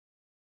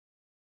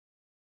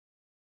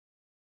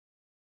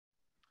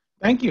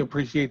Thank you.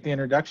 Appreciate the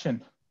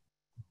introduction.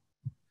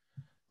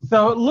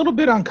 So a little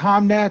bit on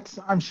ComNet.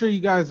 I'm sure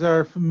you guys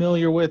are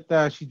familiar with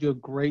us. You do a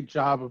great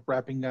job of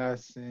repping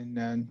us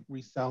and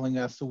reselling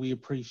us, so we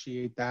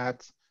appreciate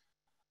that.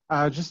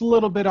 Just a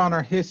little bit on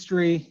our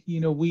history.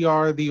 You know, we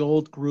are the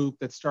old group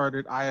that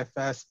started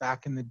IFS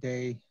back in the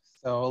day.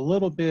 So a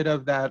little bit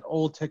of that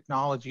old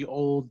technology,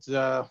 old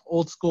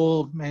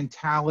school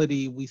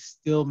mentality we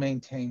still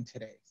maintain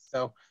today.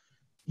 So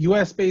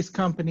US-based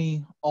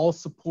company, all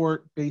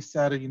support based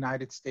out of the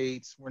United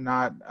States. We're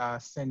not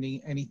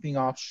sending anything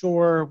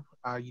offshore.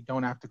 You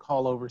don't have to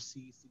call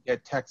overseas to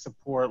get tech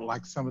support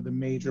like some of the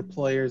major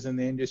players in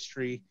the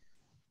industry.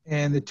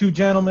 And the two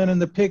gentlemen in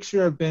the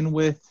picture have been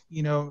with,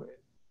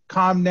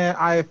 ComNet,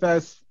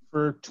 IFS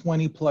for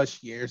 20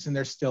 plus years, and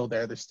they're still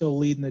there. They're still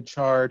leading the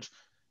charge.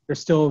 They're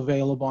still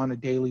available on a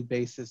daily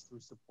basis through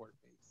support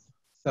base.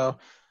 So a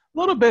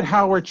little bit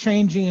how we're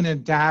changing and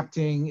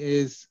adapting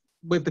is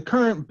with the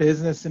current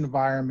business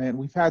environment,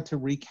 we've had to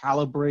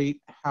recalibrate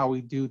how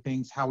we do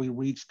things, how we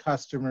reach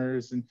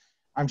customers, and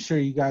I'm sure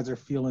you guys are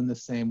feeling the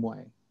same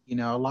way. You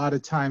know, a lot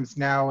of times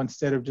now,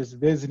 instead of just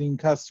visiting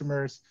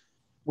customers,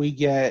 we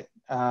get,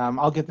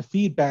 I'll get the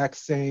feedback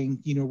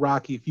saying,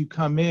 Rocky, if you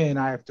come in,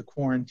 I have to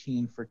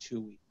quarantine for 2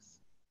 weeks.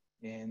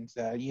 And,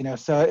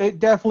 so it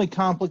definitely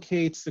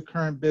complicates the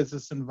current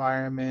business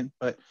environment,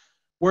 but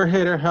we're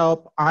here to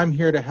help. I'm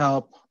here to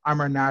help.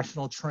 I'm our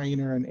national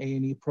trainer and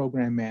A&E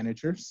program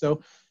manager.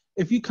 So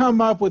if you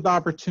come up with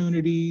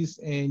opportunities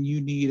and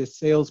you need a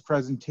sales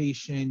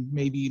presentation,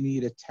 maybe you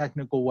need a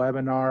technical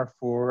webinar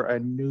for a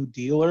new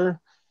dealer,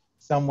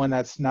 someone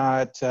that's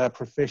not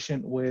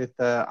proficient with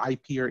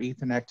IP or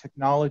Ethernet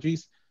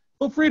technologies,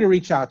 feel free to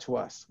reach out to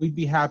us. We'd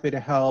be happy to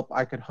help.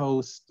 I could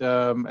host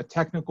a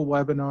technical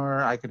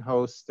webinar. I could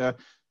host a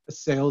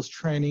sales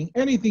training,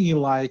 anything you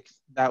like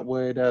that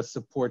would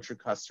support your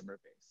customer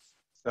base.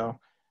 So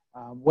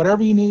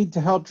whatever you need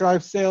to help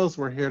drive sales,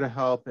 we're here to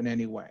help in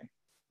any way.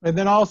 And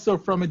then also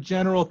from a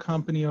general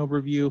company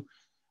overview,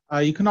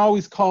 you can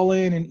always call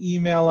in and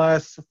email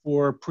us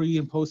for pre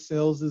and post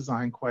sales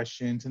design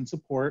questions and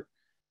support.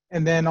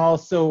 And then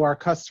also our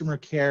customer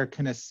care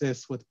can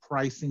assist with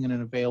pricing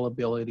and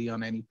availability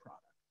on any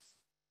products.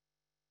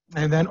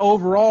 And then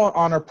overall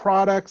on our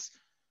products,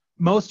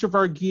 most of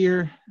our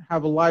gear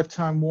have a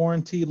lifetime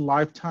warranty,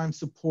 lifetime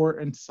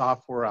support, and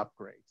software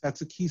upgrades.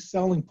 That's a key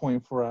selling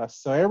point for us.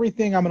 So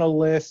everything I'm going to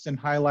list and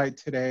highlight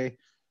today,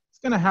 it's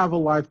going to have a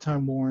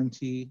lifetime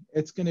warranty.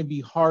 It's going to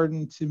be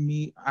hardened to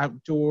meet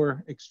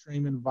outdoor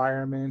extreme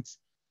environments.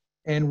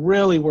 And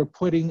really, we're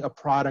putting a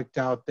product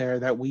out there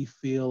that we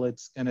feel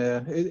it's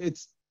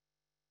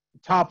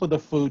top of the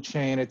food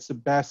chain. It's the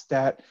best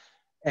at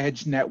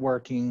edge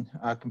networking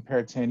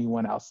compared to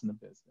anyone else in the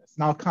business.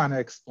 And I'll kind of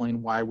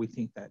explain why we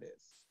think that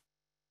is.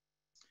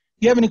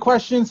 If you have any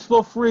questions,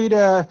 feel free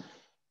to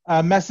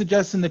message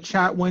us in the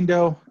chat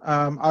window.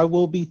 I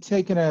will be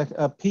taking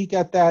a peek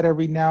at that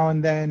every now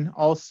and then.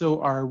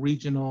 Also, our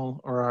regional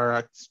or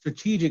our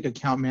strategic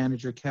account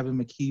manager, Kevin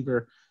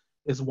McKeever,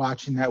 is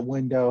watching that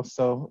window,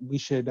 so we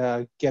should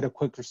get a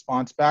quick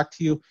response back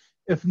to you.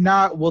 If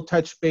not, we'll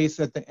touch base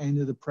at the end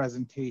of the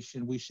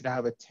presentation. We should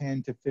have a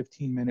 10 to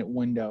 15-minute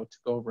window to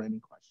go over any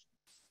questions.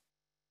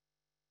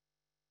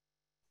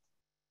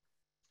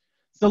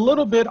 So a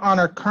little bit on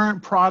our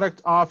current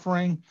product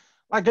offering.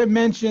 Like I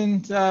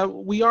mentioned,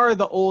 we are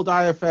the old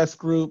IFS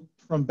group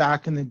from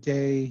back in the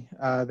day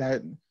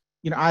that,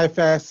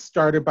 IFS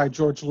started by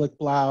George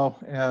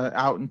Lichtblau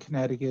out in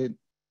Connecticut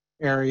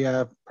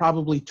area,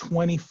 probably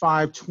 28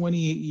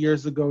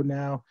 years ago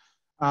now.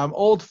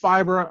 Old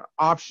fiber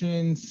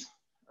options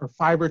or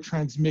fiber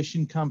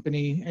transmission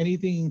company,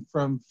 anything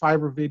from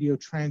fiber video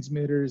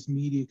transmitters,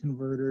 media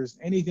converters,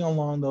 anything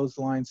along those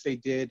lines they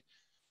did.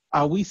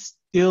 We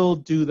still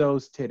do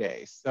those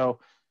today. So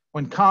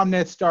when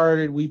ComNet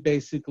started, we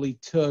basically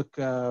took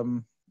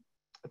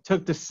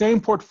the same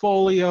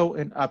portfolio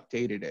and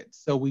updated it.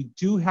 So we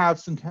do have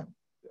some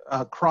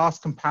cross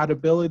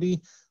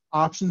compatibility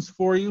options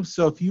for you.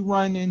 So if you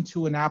run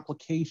into an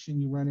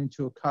application, you run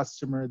into a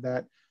customer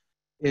that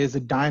is a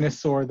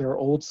dinosaur, they're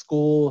old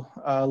school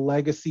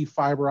legacy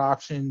fiber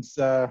options,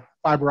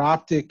 fiber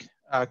optic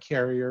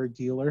carrier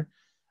dealer,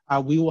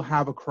 we will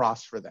have a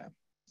cross for them.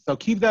 So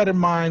keep that in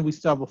mind. We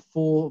still have a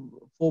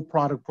full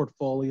product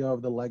portfolio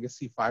of the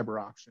legacy fiber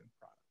option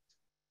product.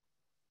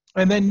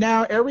 And then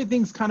now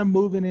everything's kind of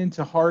moving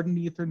into hardened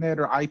Ethernet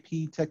or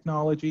IP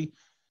technology.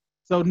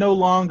 So no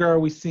longer are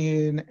we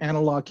seeing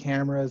analog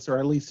cameras, or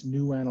at least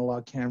new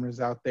analog cameras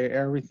out there.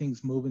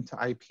 Everything's moving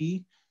to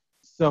IP.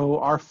 So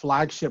our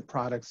flagship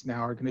products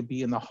now are going to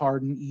be in the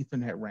hardened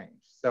Ethernet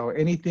range. So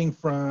anything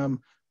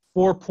from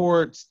 4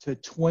 ports to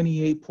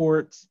 28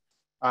 ports,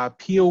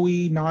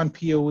 PoE,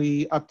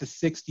 non-PoE, up to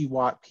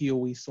 60-watt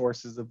PoE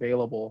sources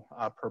available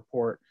per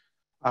port.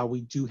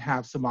 We do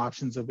have some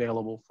options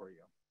available for you.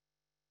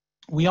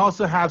 We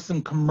also have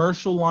some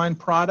commercial line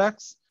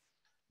products.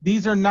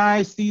 These are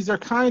nice. These are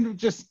kind of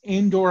just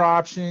indoor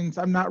options.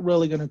 I'm not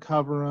really going to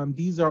cover them.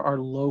 These are our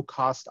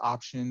low-cost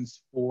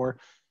options for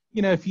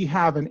if you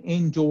have an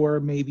indoor,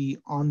 maybe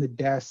on the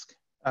desk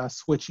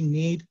switching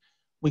need,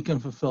 we can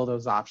fulfill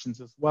those options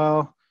as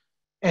well.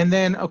 And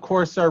then, of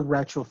course, our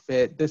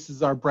retrofit. This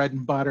is our bread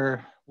and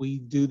butter. We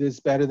do this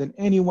better than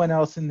anyone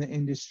else in the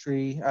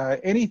industry.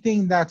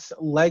 Anything that's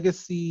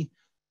legacy,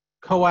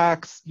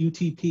 coax,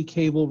 UTP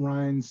cable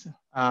runs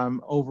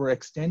over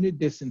extended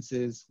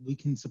distances, we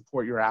can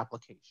support your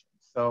application.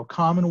 So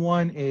common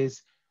one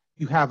is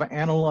you have an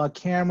analog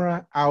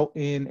camera out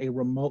in a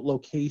remote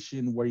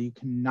location where you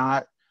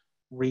cannot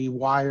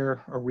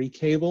rewire or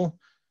recable.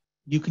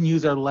 You can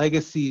use our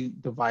legacy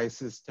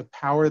devices to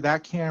power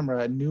that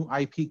camera, a new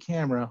IP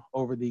camera,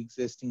 over the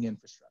existing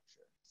infrastructure.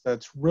 So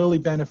it's really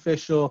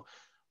beneficial.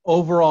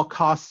 Overall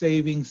cost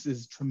savings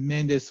is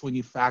tremendous when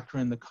you factor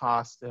in the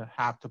cost to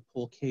have to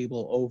pull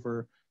cable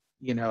over,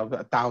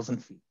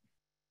 1,000 feet.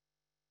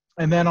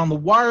 And then on the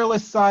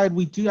wireless side,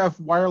 we do have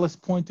wireless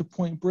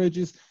point-to-point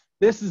bridges.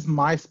 This is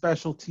my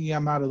specialty.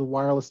 I'm out of the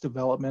wireless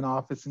development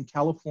office in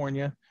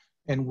California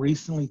and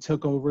recently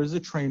took over as a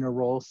trainer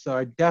role. So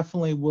I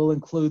definitely will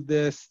include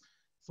this.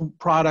 It's a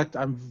product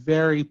I'm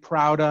very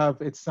proud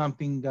of. It's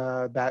something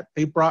that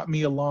they brought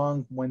me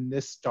along when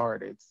this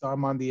started. So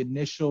I'm on the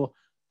initial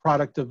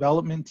product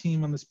development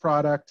team on this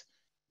product,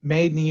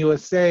 made in the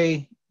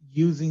USA,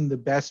 using the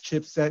best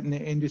chipset in the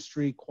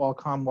industry,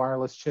 Qualcomm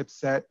wireless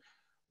chipset.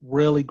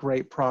 Really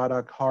great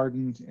product,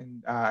 hardened,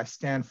 and I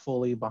stand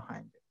fully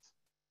behind it.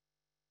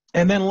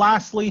 And then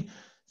lastly,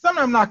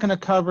 something I'm not going to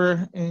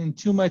cover in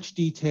too much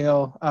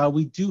detail,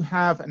 we do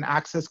have an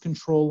access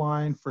control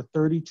line for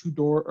 32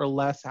 door or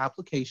less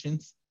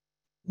applications.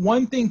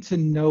 One thing to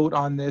note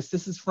on this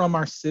is from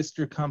our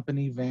sister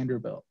company,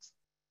 Vanderbilt.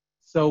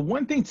 So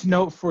one thing to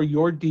note for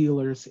your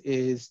dealers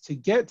is to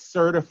get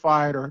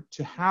certified or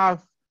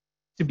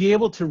to be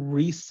able to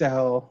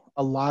resell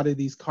a lot of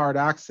these card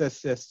access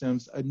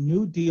systems, a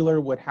new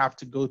dealer would have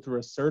to go through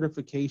a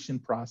certification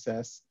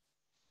process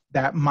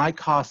that might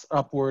cost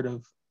upward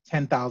of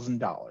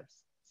 $10,000.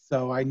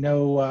 So I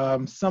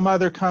know some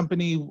other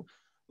company,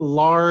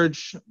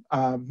 large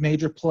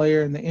major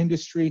player in the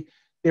industry,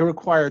 they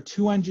require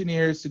 2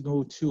 engineers to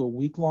go to a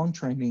week-long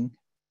training.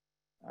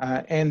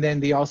 And then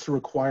they also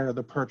require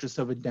the purchase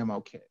of a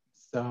demo kit.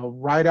 So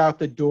right out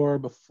the door,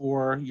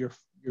 before your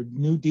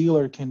new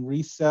dealer can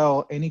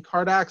resell any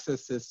card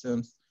access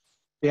systems,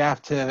 they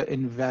have to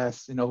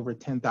invest in over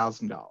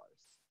 $10,000.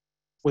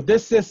 With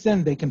this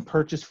system, they can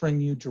purchase from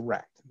you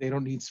direct. They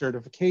don't need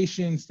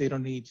certifications. They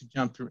don't need to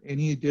jump through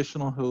any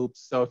additional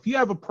hoops. So if you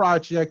have a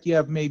project, you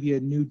have maybe a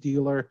new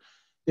dealer,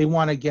 they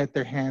want to get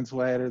their hands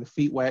wet or the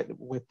feet wet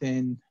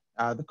within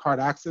the card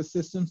access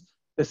systems,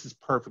 this is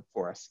perfect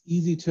for us.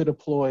 Easy to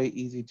deploy,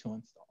 easy to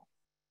install.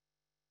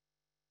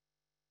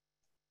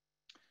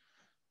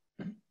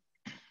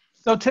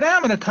 So today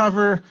I'm going to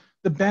cover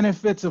the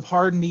benefits of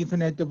hardened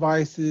Ethernet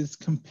devices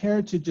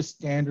compared to just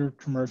standard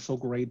commercial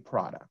grade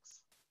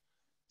products.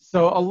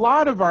 So a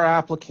lot of our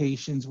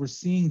applications, we're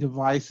seeing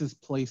devices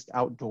placed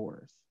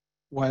outdoors,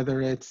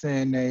 whether it's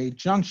in a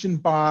junction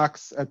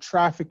box, a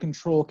traffic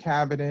control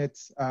cabinet,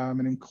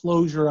 an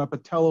enclosure up a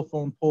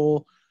telephone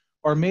pole,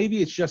 or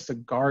maybe it's just a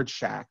guard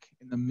shack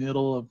in the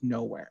middle of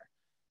nowhere.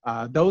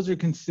 Those are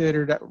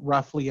considered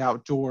roughly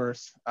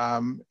outdoors.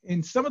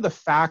 And some of the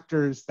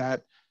factors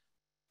that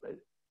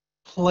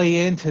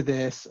play into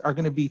this are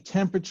going to be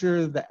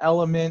temperature, the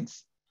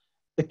elements,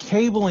 the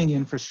cabling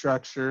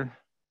infrastructure,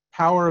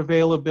 power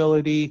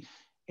availability,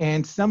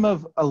 and some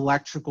of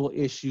electrical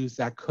issues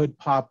that could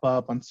pop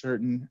up on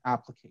certain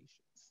applications.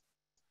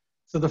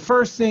 So the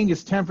first thing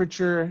is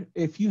temperature.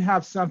 If you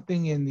have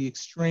something in the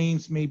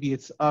extremes, maybe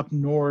it's up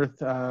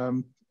north,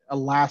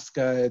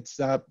 Alaska,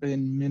 it's up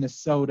in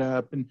Minnesota,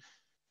 up in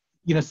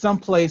some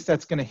place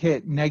that's going to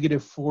hit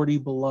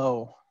 -40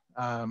 below.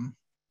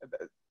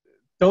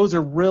 Those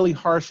are really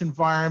harsh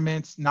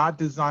environments, not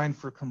designed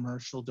for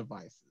commercial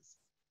devices.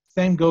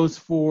 Same goes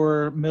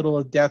for middle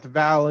of Death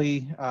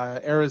Valley,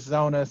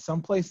 Arizona,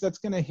 someplace that's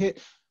going to hit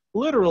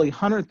literally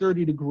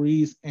 130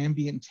 degrees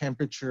ambient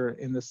temperature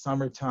in the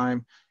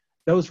summertime.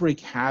 Those wreak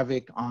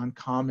havoc on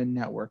common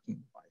networking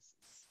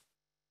devices.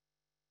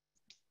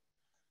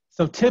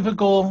 So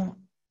typical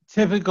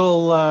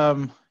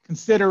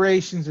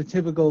considerations or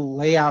typical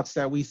layouts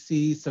that we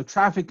see. So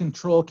traffic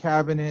control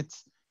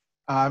cabinets,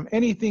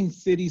 anything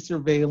city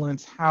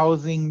surveillance,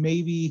 housing,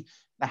 maybe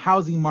the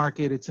housing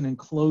market, it's an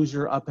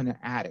enclosure up in an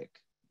attic,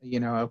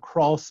 a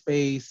crawl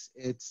space,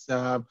 it's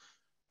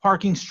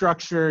parking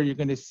structure. You're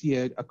going to see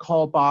a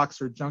call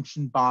box or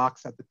junction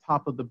box at the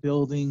top of the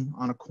building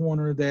on a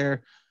corner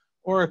there.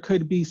 Or it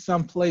could be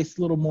someplace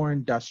a little more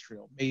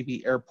industrial,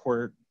 maybe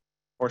airport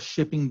or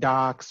shipping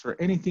docks or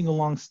anything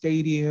along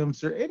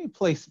stadiums or any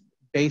place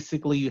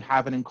basically you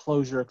have an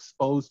enclosure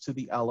exposed to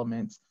the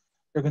elements.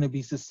 They're going to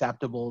be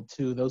susceptible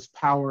to those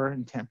power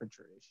and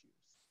temperature issues.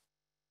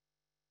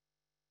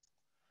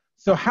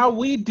 So how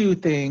we do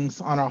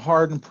things on our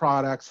hardened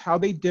products, how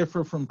they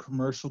differ from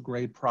commercial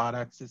grade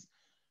products is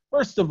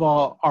First of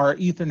all, our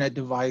Ethernet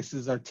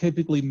devices are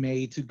typically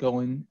made to go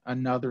in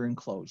another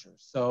enclosure.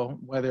 So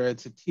whether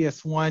it's a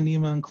TS1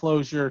 NEMA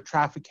enclosure,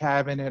 traffic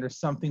cabinet, or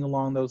something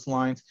along those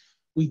lines,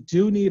 we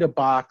do need a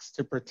box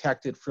to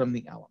protect it from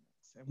the elements.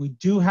 And we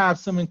do have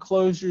some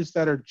enclosures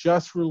that are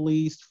just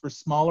released for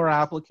smaller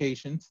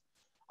applications.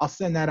 I'll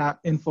send that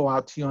info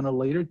out to you on a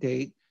later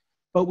date.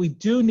 But we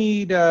do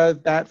need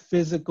that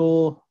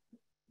physical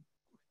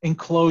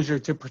enclosure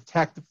to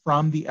protect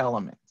from the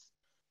elements.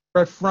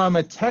 But from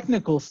a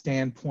technical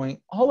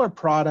standpoint, all our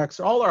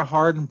products, all our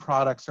hardened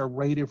products are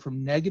rated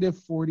from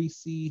 -40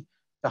 C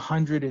to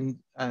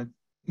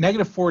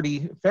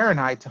 -40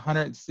 Fahrenheit to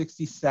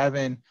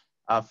 167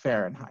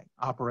 Fahrenheit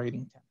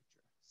operating temperature.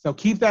 So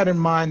keep that in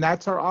mind.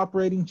 That's our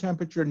operating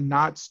temperature,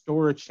 not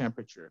storage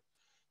temperature.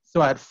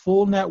 So at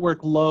full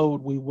network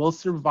load, we will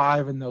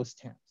survive in those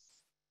temps.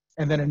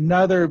 And then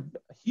another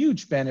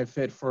huge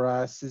benefit for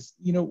us is,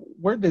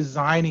 we're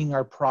designing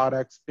our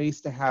products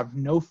based to have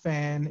no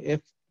fan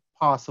if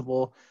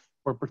possible.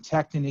 We're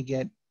protecting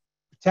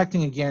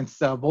against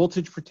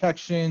voltage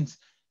protections.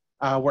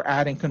 We're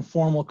adding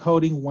conformal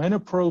coating when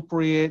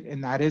appropriate,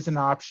 and that is an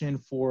option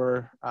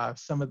for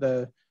some of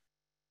the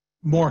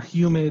more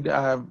humid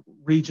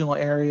regional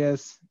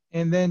areas.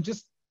 And then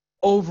just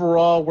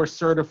overall, we're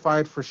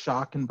certified for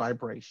shock and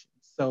vibration.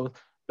 So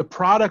the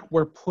product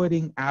we're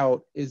putting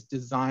out is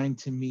designed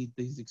to meet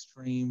these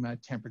extreme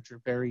temperature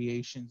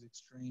variations,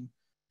 extreme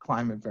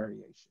climate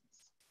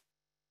variations.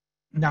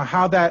 Now,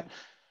 how that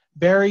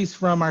varies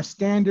from our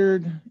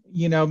standard,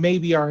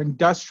 maybe our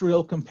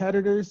industrial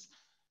competitors.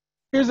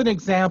 Here's an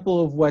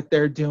example of what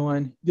they're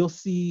doing. You'll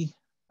see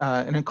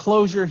an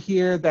enclosure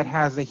here that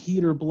has a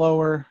heater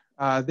blower.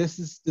 This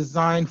is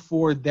designed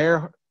for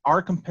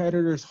our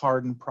competitors'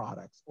 hardened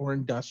products or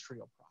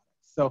industrial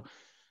products. So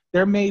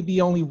there may be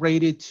only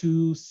rated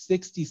to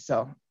 60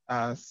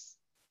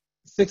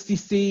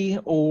 C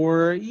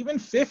or even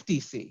 50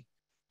 C.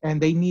 And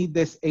they need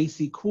this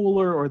AC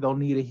cooler, or they'll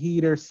need a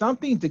heater,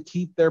 something to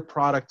keep their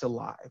product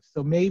alive.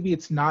 So maybe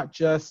it's not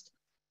just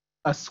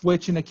a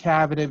switch in a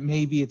cabinet,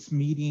 maybe it's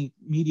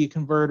media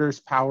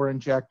converters, power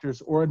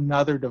injectors, or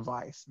another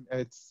device.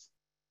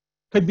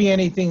 Could be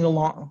anything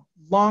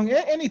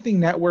anything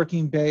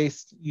networking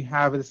based. You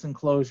have this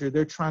enclosure.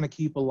 They're trying to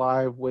keep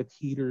alive with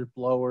heater,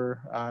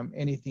 blower,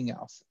 anything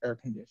else, air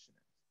conditioner.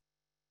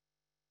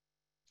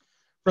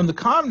 From the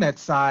ComNet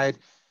side,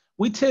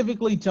 we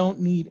typically don't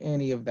need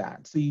any of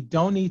that. So you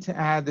don't need to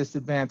add this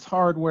advanced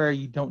hardware.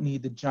 You don't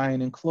need the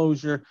giant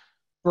enclosure.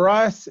 For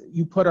us,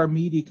 you put our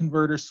media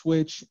converter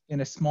switch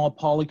in a small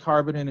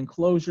polycarbonate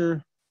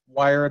enclosure,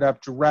 wire it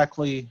up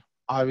directly,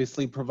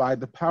 obviously provide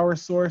the power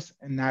source,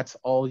 and that's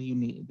all you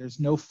need. There's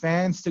no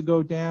fans to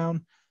go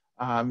down.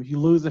 If you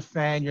lose a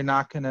fan, you're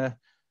not gonna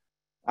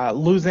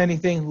lose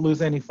anything,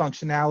 lose any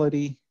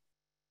functionality.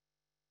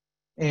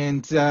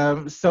 And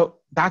so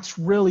that's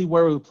really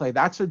where we play.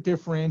 That's a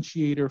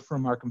differentiator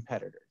from our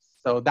competitors.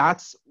 So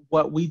that's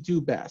what we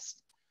do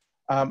best.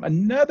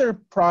 Another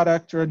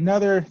product or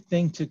another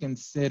thing to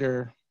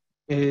consider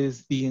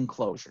is the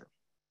enclosure.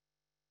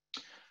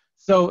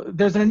 So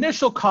there's an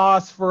initial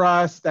cost for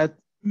us that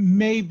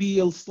may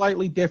be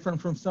slightly different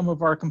from some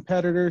of our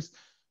competitors,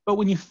 but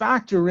when you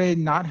factor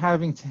in not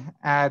having to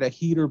add a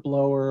heater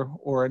blower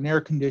or an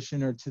air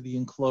conditioner to the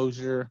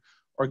enclosure,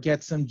 or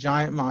get some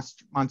giant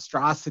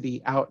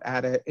monstrosity out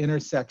at an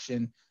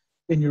intersection,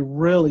 then you're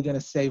really going to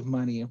save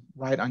money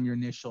right on your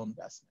initial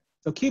investment.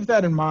 So keep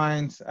that in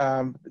mind.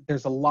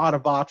 There's a lot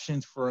of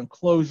options for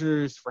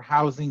enclosures, for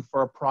housing, for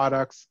our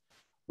products.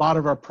 A lot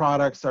of our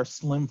products are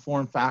slim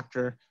form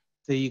factor,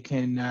 so you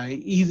can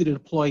easy to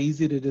deploy,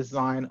 easy to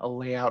design a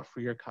layout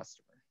for your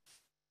customer.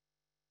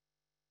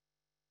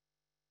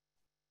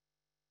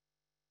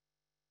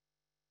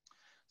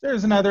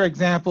 There's another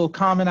example,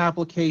 common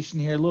application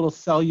here, little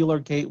cellular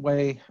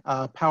gateway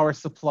power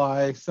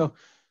supply. So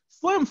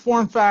slim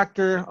form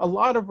factor, a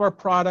lot of our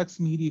products,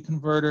 media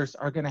converters,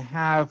 are gonna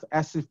have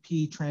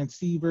SFP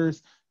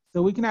transceivers.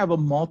 So we can have a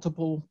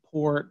multiple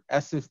port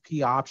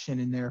SFP option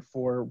in there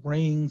for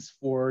rings,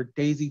 for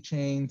daisy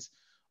chains,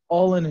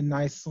 all in a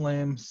nice,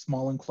 slim,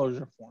 small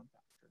enclosure form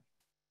factor.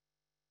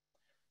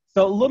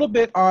 So a little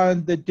bit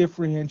on the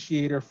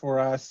differentiator for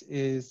us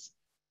is,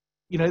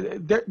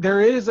 there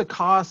is a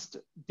cost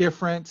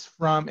difference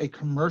from a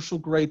commercial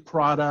grade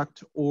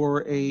product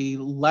or a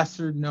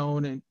lesser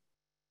known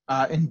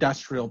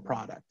industrial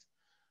product.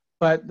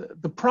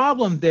 But the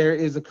problem there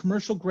is a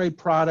commercial grade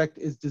product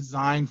is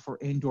designed for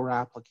indoor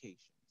applications.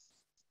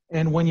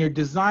 And when you're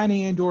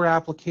designing indoor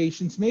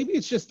applications, maybe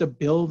it's just a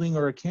building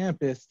or a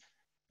campus,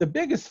 the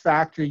biggest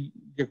factor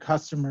your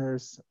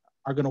customers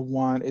are going to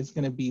want is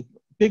going to be,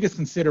 biggest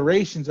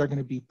considerations are going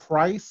to be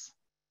price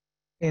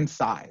and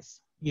size.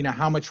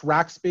 How much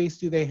rack space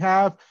do they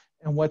have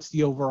and what's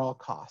the overall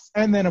cost?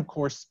 And then of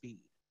course, speed.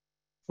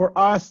 For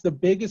us, the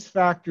biggest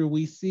factor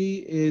we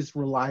see is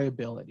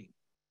reliability.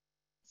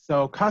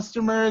 So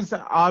customers,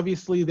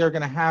 obviously they're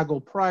gonna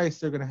haggle price,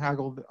 they're gonna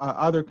haggle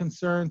other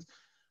concerns,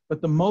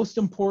 but the most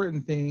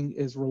important thing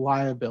is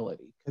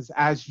reliability, because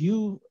as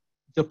you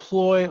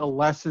deploy a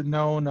lesser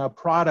known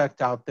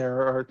product out there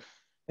or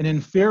an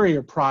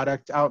inferior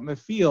product out in the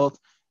field,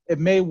 it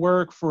may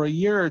work for a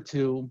year or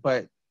two,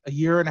 but a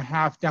year and a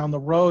half down the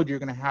road, you're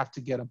going to have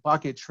to get a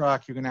bucket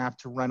truck. You're going to have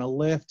to rent a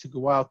lift to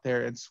go out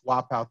there and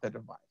swap out the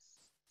device.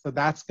 So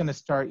that's going to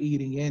start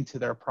eating into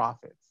their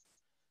profits.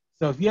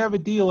 So if you have a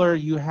dealer,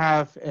 you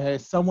have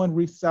someone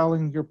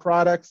reselling your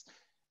products,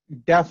 you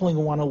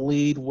definitely want to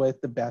lead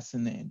with the best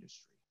in the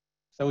industry.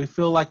 So we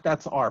feel like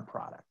that's our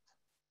product.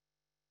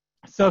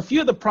 So a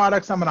few of the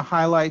products I'm going to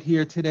highlight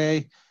here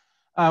today.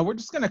 We're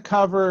just going to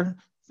cover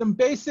some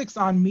basics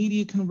on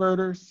media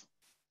converters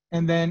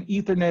and then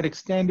Ethernet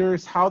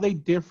extenders, how they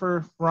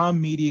differ from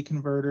media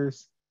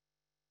converters,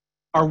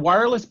 our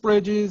wireless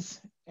bridges,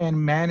 and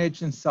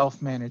managed and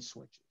self-managed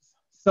switches.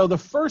 So the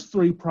first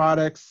three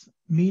products,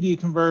 media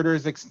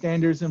converters,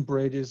 extenders, and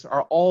bridges,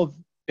 are all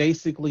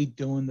basically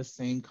doing the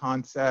same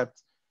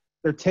concept.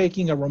 They're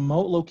taking a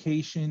remote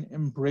location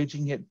and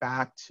bridging it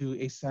back to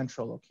a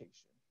central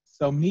location.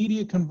 So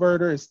media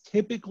converter is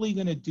typically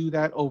going to do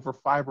that over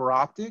fiber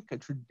optic, a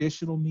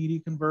traditional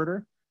media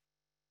converter.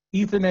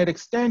 Ethernet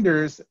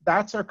extenders,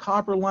 that's our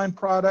copper line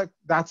product.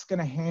 That's going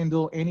to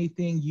handle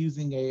anything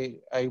using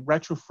a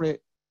retrofit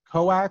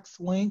coax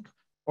link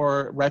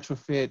or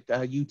retrofit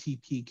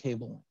UTP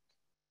cable link.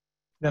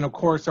 Then, of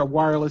course, our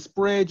wireless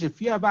bridge.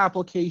 If you have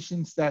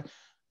applications that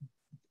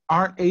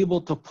aren't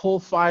able to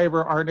pull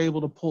fiber, aren't able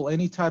to pull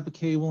any type of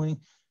cabling,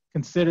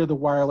 consider the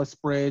wireless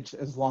bridge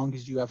as long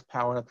as you have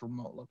power at the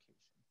remote location.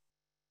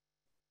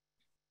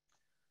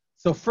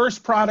 So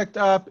first product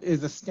up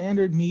is a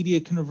standard media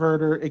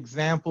converter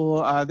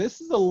example. This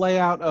is a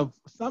layout of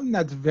something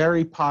that's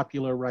very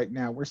popular right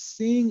now. We're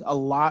seeing a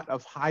lot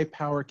of high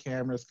power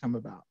cameras come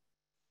about.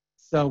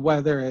 So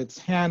whether it's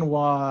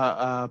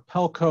Hanwha,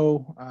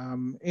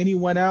 Pelco,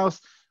 anyone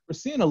else, we're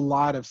seeing a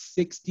lot of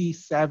 60,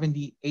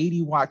 70,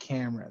 80 watt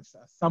cameras.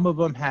 Some of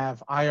them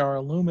have IR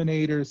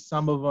illuminators,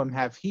 some of them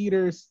have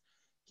heaters.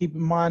 Keep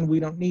in mind, we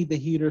don't need the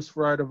heaters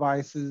for our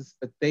devices,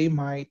 but they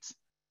might.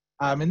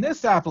 In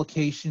this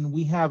application,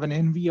 we have an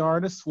NVR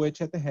and a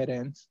switch at the head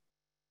ends,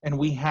 and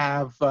we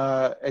have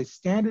a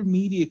standard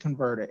media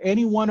converter.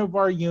 Any one of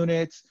our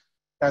units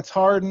that's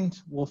hardened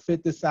will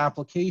fit this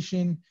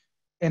application.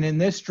 And in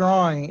this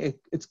drawing,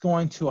 it's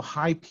going to a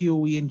high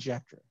PoE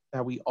injector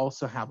that we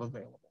also have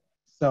available.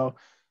 So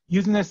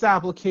using this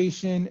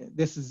application,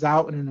 this is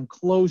out in an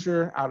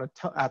enclosure out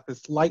at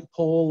this light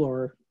pole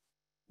or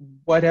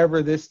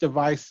whatever this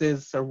device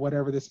is or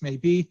whatever this may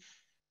be.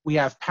 We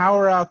have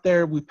power out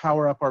there. We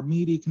power up our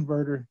media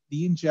converter,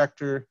 the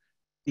injector.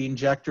 The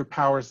injector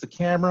powers the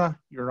camera.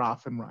 You're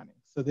off and running.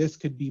 So this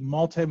could be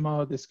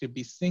multi-mode. This could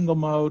be single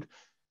mode.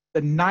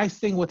 The nice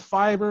thing with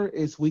fiber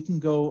is we can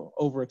go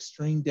over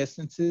extreme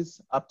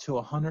distances up to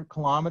 100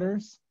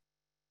 kilometers.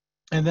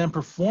 And then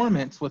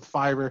performance with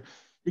fiber,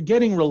 you're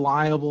getting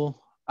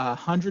reliable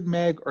 100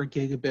 meg or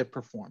gigabit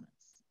performance.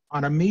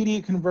 On a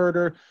media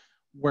converter,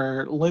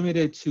 we're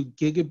limited to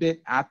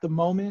gigabit at the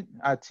moment.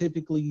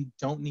 Typically, you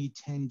don't need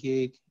 10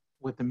 gig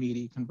with the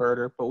media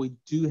converter, but we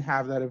do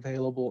have that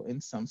available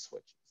in some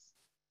switches.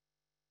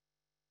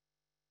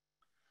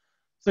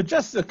 So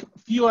just a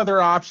few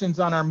other options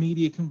on our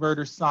media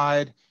converter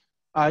side.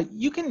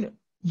 You can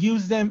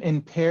use them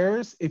in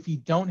pairs if you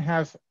don't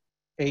have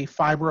a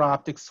fiber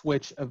optic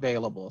switch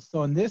available.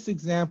 So in this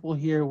example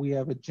here, we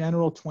have a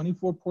general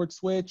 24 port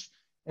switch,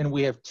 and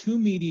we have two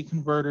media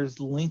converters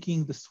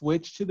linking the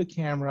switch to the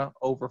camera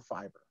over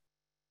fiber.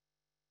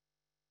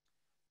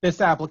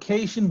 This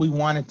application, we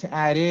wanted to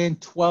add in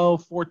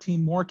 12,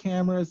 14 more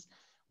cameras.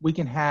 We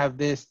can have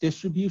this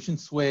distribution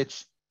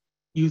switch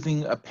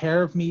using a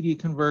pair of media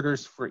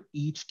converters for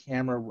each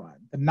camera run.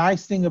 The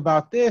nice thing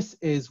about this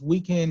is we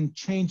can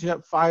change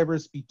up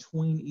fibers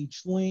between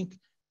each link.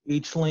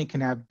 Each link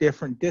can have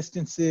different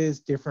distances,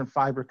 different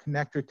fiber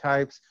connector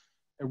types.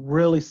 It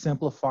really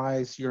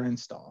simplifies your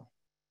install.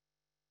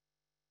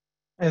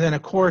 And then,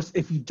 of course,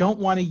 if you don't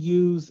want to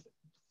use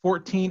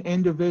 14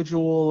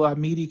 individual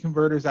media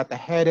converters at the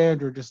head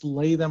end or just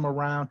lay them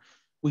around,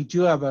 we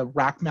do have a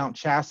rack mount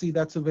chassis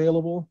that's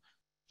available.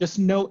 Just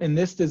note in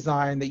this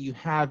design that you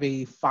have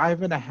a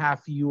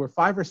 5.5U or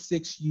 5 or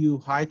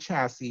 6U high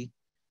chassis,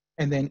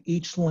 and then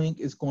each link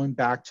is going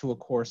back to a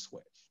core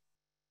switch.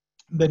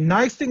 The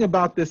nice thing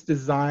about this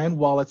design,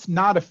 while it's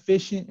not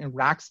efficient in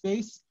rack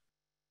space,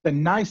 the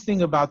nice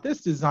thing about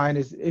this design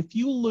is if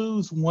you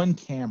lose one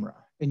camera,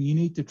 and you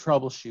need to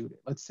troubleshoot it.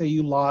 Let's say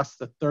you lost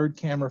the third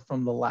camera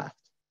from the left,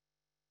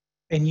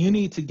 and you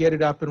need to get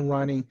it up and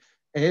running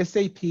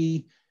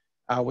ASAP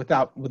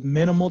with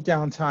minimal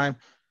downtime.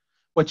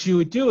 What you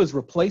would do is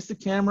replace the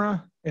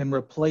camera and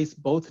replace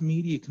both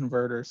media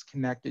converters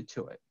connected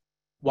to it.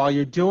 While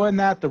you're doing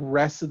that, the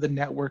rest of the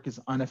network is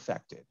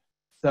unaffected.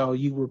 So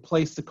you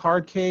replace the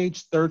card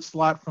cage, third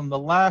slot from the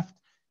left,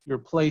 you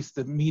replace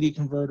the media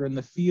converter in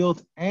the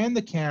field and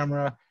the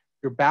camera.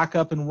 You're back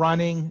up and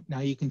running.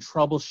 Now you can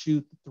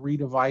troubleshoot the 3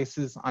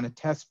 devices on a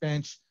test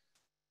bench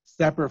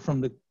separate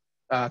from the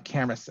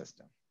camera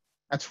system.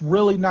 That's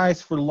really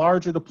nice for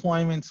larger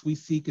deployments. We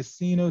see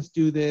casinos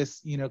do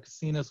this,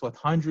 casinos with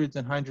hundreds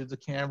and hundreds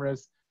of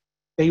cameras.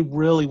 They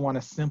really want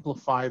to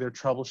simplify their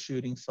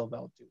troubleshooting, so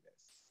they'll do this.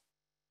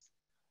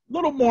 A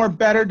little more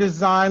better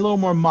design, a little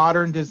more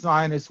modern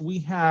design is we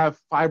have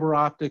fiber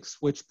optic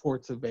switch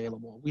ports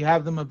available. We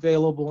have them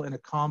available in a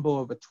combo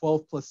of a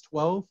 12 plus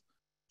 12,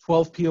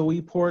 12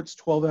 PoE ports,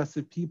 12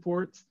 SFP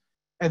ports,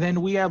 and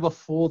then we have a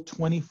full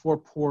 24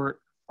 port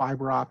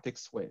fiber optic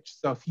switch.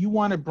 So if you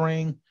want to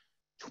bring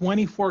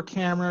 24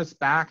 cameras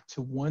back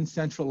to one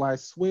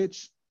centralized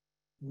switch,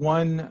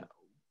 one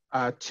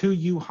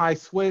 2U high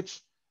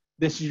switch,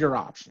 this is your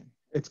option.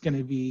 It's going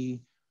to be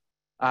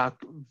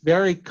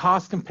very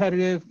cost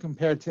competitive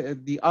compared to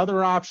the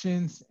other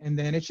options, and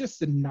then it's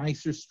just a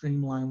nicer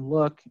streamlined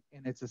look,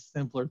 and it's a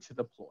simpler to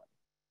deploy.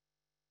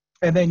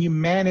 And then you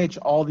manage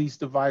all these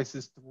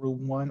devices through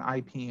one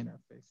IP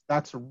interface.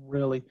 That's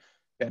really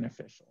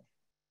beneficial.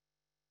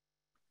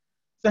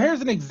 So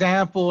here's an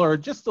example or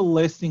just a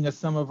listing of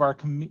some of our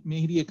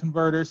media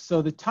converters.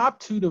 So the top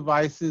two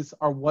devices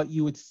are what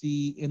you would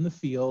see in the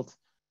field.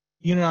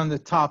 Unit on the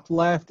top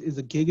left is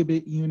a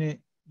gigabit unit.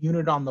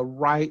 Unit on the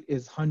right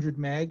is 100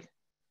 meg.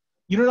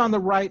 Unit on the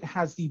right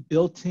has the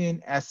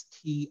built-in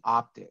ST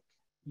optic.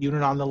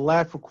 Unit on the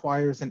left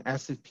requires an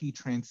SFP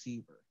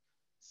transceiver.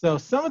 So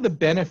some of the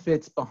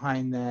benefits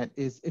behind that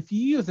is if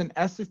you use an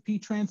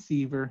SFP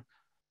transceiver,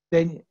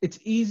 then it's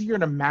easier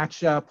to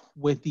match up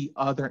with the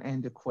other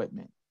end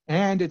equipment.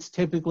 And it's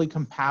typically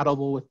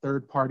compatible with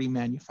third-party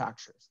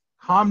manufacturers.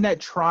 ComNet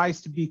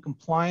tries to be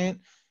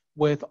compliant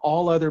with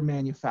all other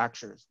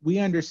manufacturers. We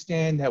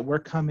understand that we're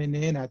coming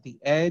in at the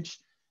edge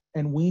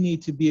and we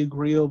need to be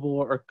agreeable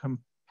or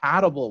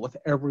compatible with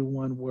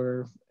everyone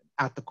we're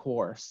at the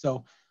core.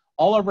 So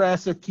all of our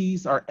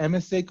SFPs are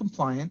MSA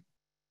compliant.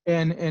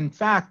 And in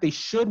fact, they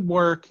should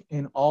work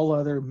in all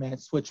other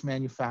switch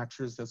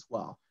manufacturers as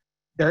well.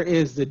 There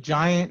is the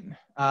giant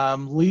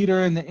leader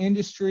in the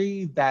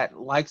industry that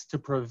likes to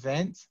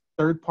prevent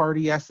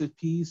third-party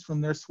SFPs from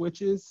their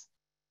switches.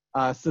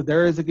 So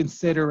there is a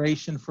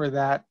consideration for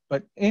that.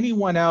 But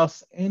anyone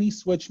else, any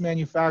switch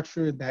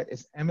manufacturer that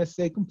is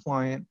MSA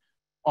compliant,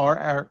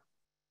 our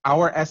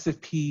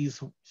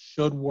SFPs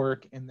should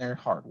work in their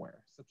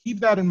hardware. So keep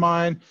that in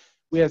mind.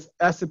 We have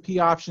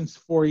SFP options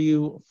for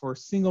you for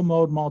single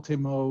mode,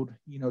 multi-mode,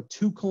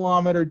 2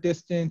 kilometer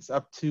distance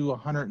up to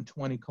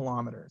 120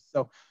 kilometers.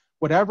 So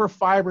whatever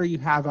fiber you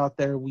have out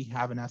there, we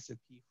have an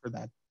SFP for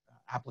that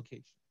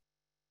application.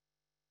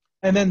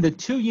 And then the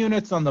two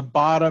units on the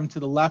bottom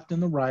to the left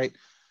and the right,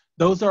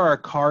 those are our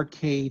card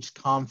cage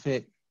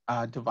ComFit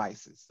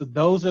devices. So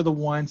those are the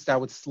ones that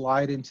would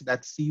slide into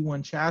that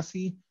C1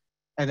 chassis,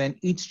 and then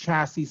each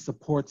chassis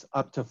supports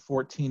up to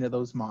 14 of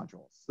those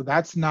modules. So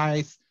that's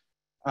nice.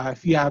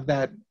 If you have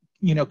that,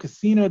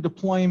 casino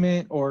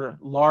deployment or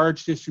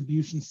large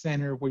distribution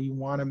center where you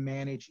want to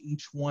manage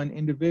each one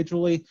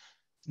individually,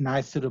 it's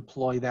nice to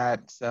deploy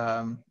that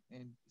and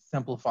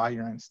simplify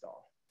your install.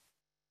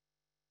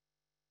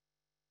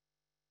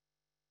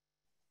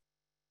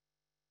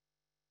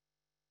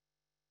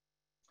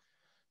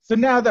 So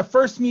now the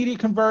first media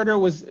converter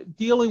was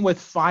dealing with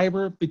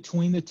fiber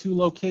between the two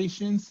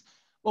locations.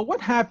 Well,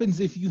 what happens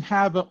if you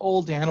have an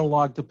old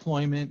analog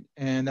deployment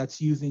and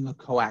that's using a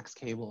coax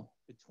cable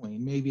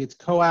between? Maybe it's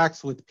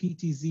coax with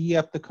PTZ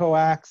up the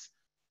coax,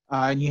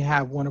 and you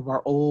have one of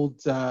our old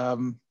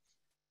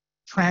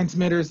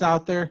transmitters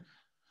out there.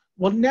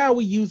 Well, now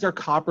we use our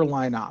copper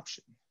line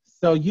option.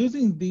 So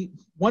using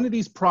one of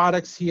these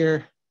products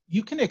here,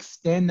 you can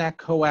extend that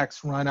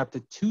coax run up to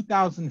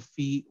 2,000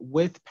 feet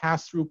with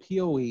pass-through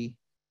PoE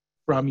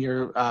from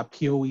your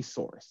PoE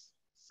source.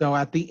 So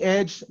at the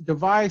edge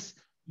device,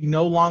 you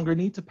no longer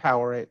need to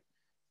power it.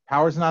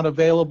 Power's not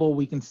available.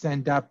 We can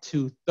send up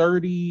to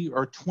 30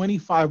 or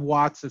 25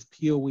 watts of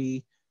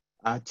PoE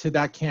to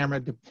that camera,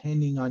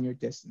 depending on your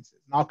distances.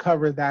 And I'll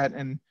cover that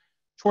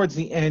towards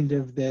the end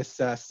of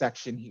this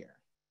section here.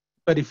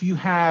 But if you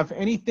have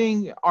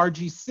anything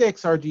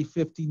RG6,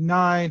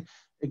 RG59,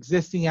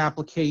 existing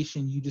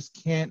application, you just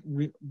can't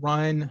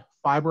run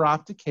fiber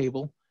optic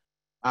cable,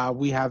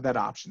 we have that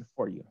option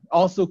for you.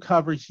 Also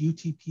covers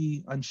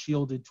UTP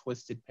unshielded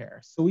twisted pair.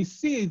 So we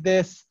see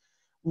this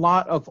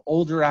lot of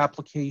older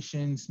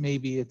applications.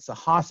 Maybe it's a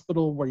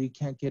hospital where you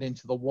can't get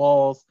into the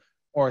walls,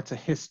 or it's a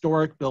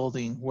historic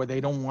building where they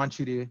don't want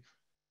you to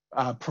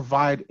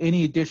provide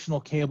any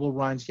additional cable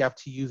runs. You have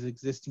to use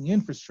existing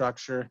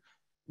infrastructure.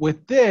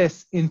 With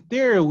this, in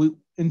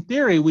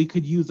theory, we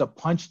could use a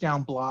punch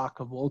down block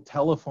of old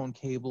telephone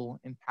cable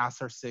and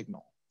pass our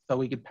signal. So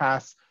we could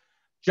pass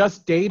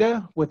just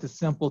data with a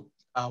simple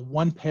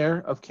one pair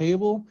of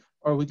cable,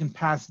 or we can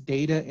pass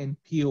data in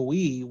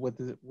PoE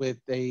with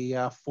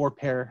a 4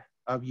 pair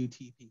of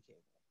UTP cable.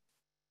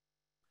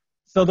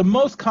 So the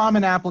most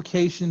common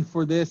application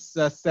for this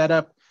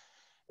setup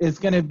is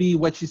going to be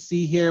what you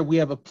see here. We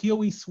have a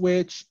PoE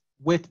switch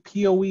with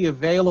PoE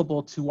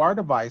available to our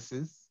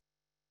devices.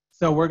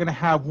 So we're going to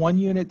have one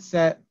unit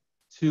set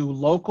to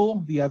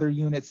local, the other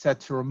unit set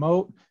to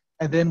remote,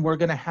 And then we're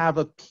gonna have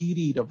a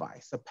PD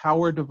device, a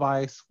power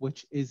device,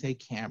 which is a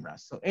camera.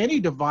 So any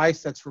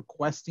device that's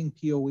requesting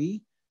PoE,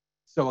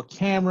 so a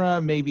camera,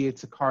 maybe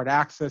it's a card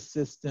access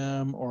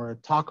system or a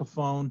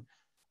talkaphone,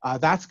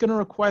 that's gonna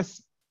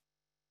request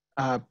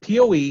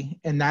PoE,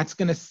 and that's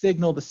gonna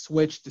signal the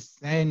switch to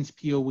send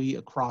PoE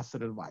across the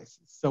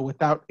devices. So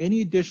without any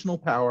additional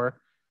power,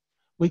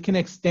 we can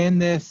extend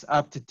this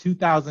up to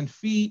 2,000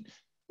 feet,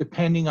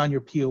 depending on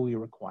your PoE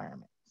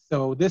requirement.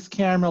 So this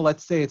camera,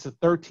 let's say it's a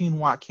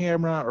 13-watt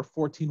camera or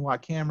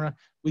 14-watt camera,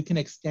 we can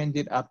extend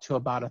it up to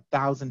about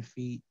 1,000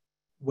 feet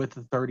with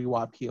a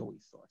 30-watt PoE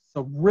source.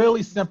 So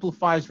really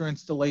simplifies your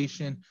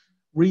installation,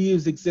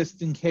 reuse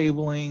existing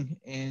cabling,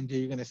 and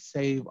you're gonna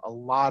save a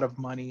lot of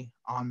money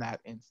on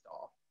that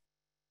install.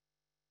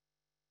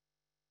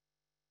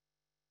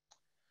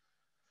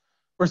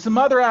 For some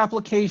other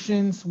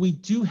applications, we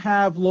do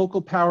have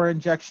local power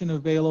injection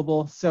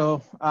available.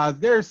 So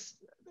there's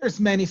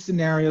many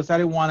scenarios. I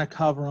didn't want to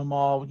cover them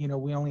all. You know,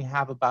 we only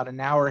have about an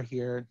hour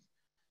here.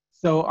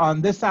 So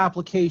on this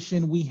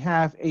application, we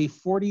have a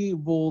 40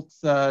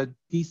 volts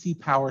DC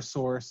power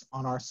source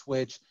on our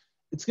switch.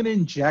 It's going to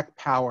inject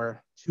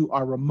power to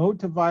our remote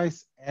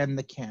device and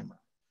the camera.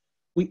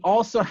 We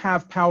also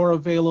have power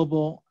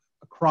available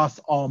across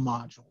all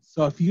modules.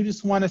 So if you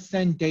just want to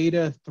send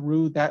data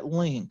through that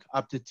link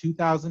up to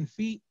 2,000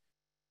 feet,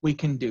 we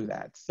can do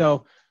that.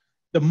 So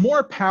the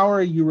more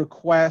power you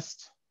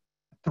request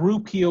through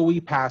PoE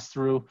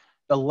pass-through,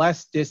 the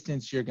less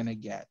distance you're going to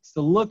get.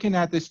 So looking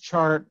at this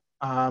chart,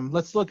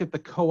 let's look at the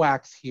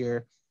coax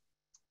here.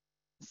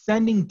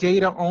 Sending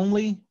data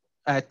only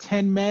at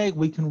 10 meg,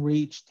 we can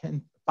reach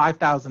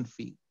 5,000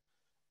 feet.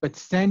 But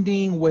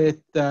sending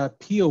with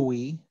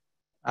PoE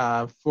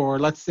for,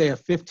 let's say, a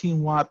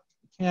 15-watt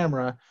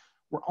camera,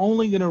 we're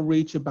only going to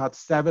reach about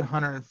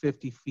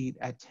 750 feet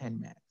at 10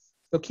 megs.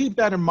 So keep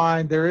that in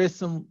mind. There is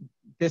some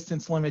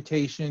distance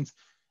limitations.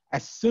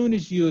 As soon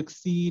as you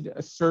exceed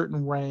a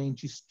certain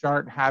range, you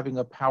start having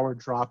a power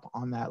drop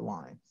on that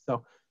line.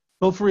 So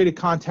feel free to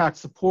contact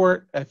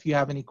support. If you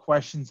have any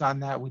questions on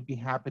that, we'd be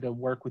happy to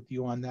work with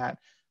you on that.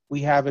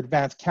 We have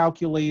advanced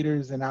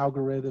calculators and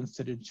algorithms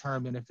to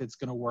determine if it's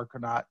going to work or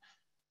not.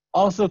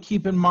 Also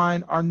keep in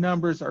mind, our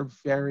numbers are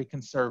very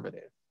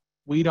conservative.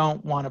 We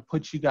don't want to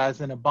put you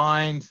guys in a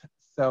bind.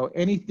 So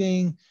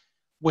anything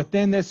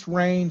within this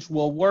range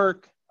will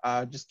work.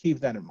 Just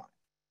keep that in mind.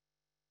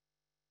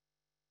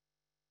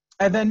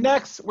 And then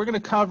next, we're going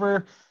to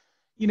cover,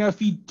 you know,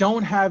 if you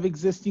don't have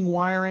existing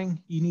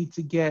wiring, you need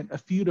to get a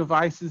few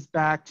devices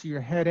back to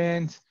your head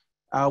end.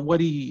 What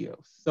do you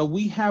use? So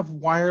we have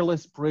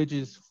wireless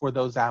bridges for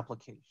those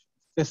applications.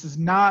 This is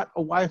not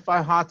a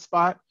Wi-Fi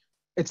hotspot.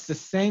 It's the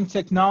same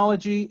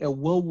technology. It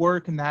will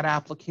work in that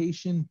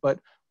application, but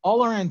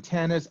all our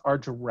antennas are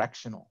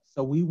directional.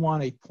 So we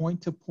want a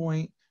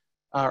point-to-point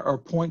or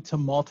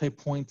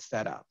point-to-multi-point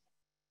setup.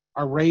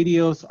 Our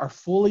radios are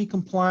fully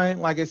compliant.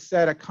 Like I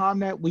said, at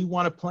ComNet, we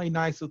want to play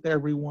nice with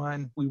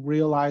everyone. We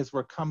realize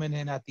we're coming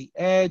in at the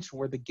edge.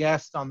 We're the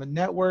guest on the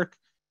network.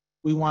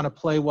 We want to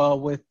play well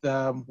with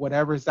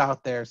whatever's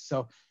out there.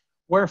 So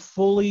we're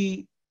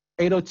fully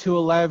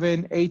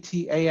 802.11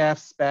 ATAF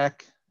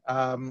spec.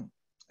 And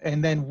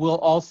then we'll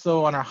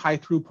also, on our high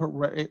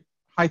throughput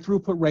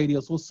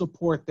radios, we'll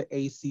support the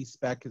AC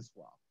spec as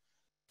well.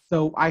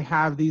 So I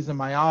have these in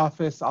my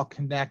office. I'll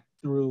connect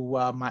through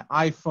my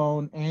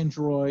iPhone,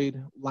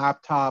 Android,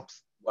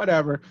 laptops,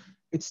 whatever.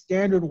 It's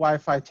standard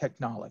Wi-Fi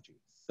technology.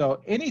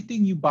 So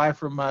anything you buy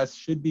from us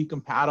should be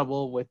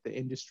compatible with the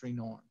industry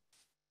norm.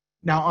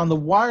 Now on the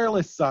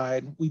wireless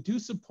side, we do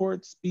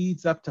support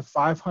speeds up to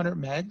 500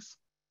 megs.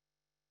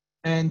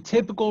 And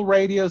typical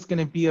radio is going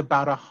to be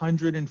about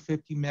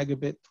 150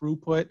 megabit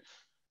throughput,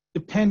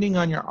 depending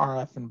on your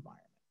RF environment.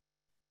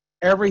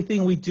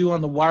 Everything we do on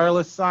the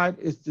wireless side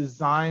is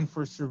designed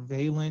for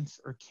surveillance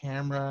or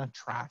camera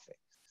traffic,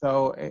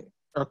 so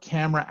or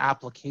camera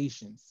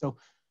applications. So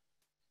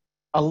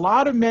a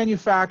lot of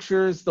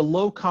manufacturers, the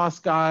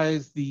low-cost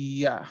guys,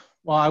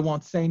 well, I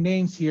won't say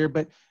names here,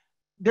 but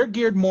they're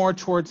geared more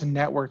towards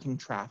networking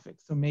traffic.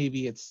 So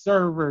maybe it's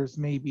servers,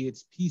 maybe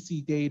it's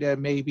PC data,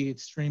 maybe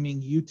it's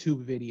streaming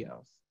YouTube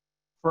videos.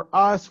 For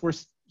us, we're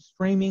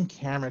streaming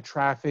camera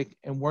traffic,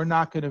 and we're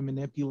not going to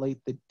manipulate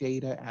the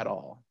data at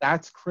all.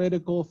 That's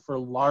critical for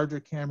larger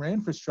camera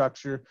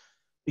infrastructure,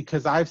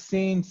 because I've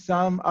seen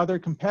some other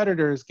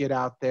competitors get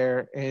out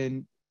there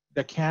and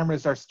the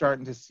cameras are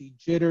starting to see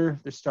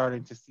jitter, they're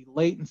starting to see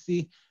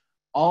latency,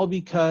 all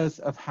because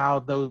of how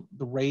the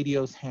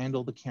radios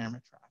handle the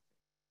camera traffic.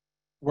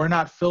 We're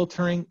not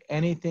filtering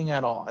anything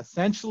at all.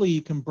 Essentially,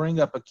 you can bring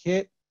up a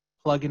kit,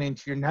 plug it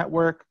into your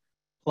network,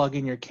 plug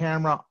in your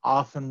camera,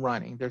 off and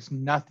running. There's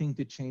nothing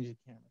to change the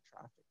camera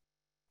traffic.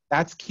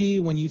 That's key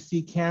when you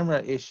see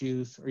camera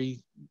issues or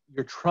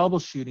you're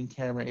troubleshooting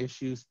camera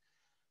issues.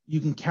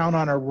 You can count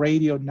on a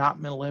radio not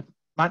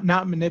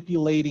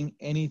manipulating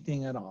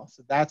anything at all.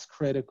 So that's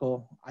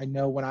critical. I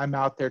know when I'm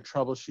out there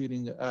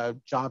troubleshooting a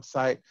job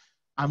site,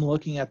 I'm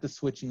looking at the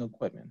switching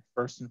equipment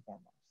first and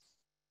foremost.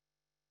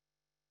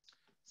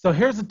 So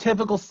here's a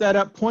typical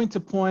setup, point to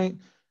point.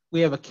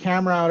 We have a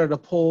camera out at a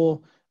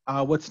pole.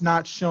 What's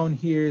not shown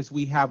here is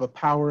we have a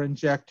power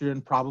injector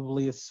and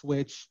probably a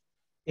switch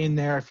in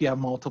there if you have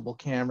multiple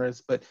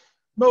cameras. But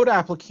mode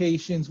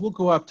applications will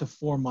go up to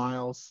 4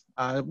 miles.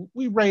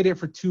 We rate it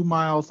for 2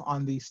 miles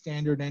on the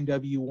standard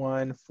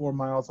NW1, 4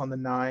 miles on the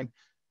 9.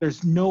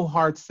 There's no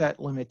hard set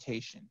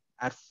limitation.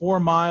 At 4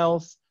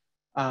 miles,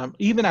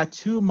 even at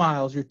 2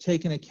 miles, you're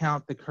taking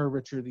account the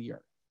curvature of the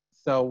earth.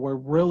 So we're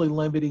really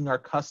limiting our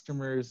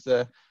customers,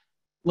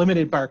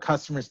 limited by our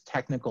customers'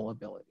 technical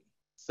ability.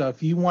 So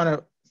if you want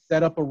to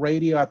set up a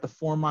radio at the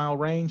 4 mile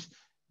range,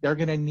 they're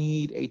going to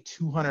need a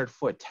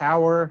 200-foot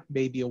tower,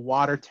 maybe a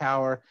water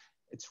tower.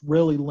 It's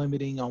really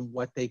limiting on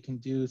what they can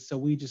do. So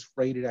we just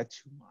rate it at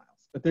 2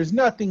 miles. But there's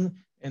nothing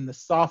in the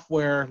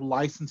software,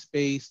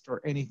 license-based, or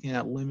anything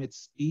that limits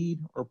speed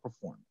or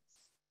performance.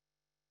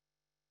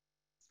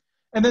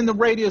 And then the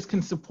radios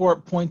can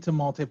support point to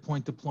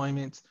multi-point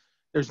deployments.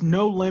 There's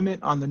no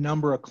limit on the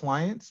number of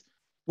clients.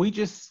 We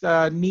just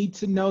need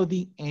to know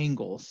the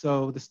angle.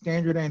 So the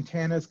standard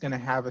antenna is going to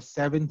have a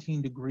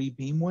 17-degree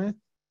beam width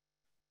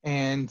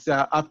and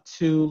up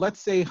to, let's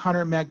say,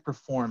 100 meg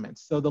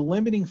performance. So the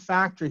limiting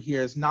factor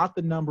here is not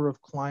the number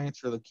of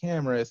clients or the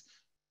cameras,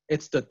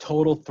 it's the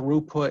total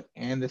throughput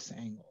and this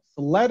angle.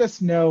 So let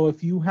us know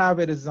if you have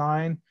a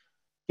design,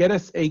 get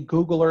us a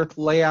Google Earth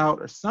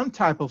layout or some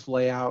type of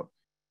layout,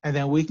 and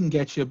then we can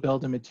get you a bill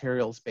of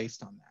materials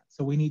based on that.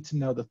 So we need to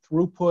know the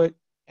throughput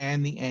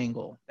and the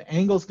angle. The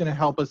angle is going to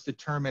help us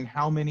determine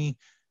how many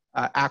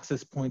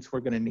access points we're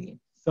going to need.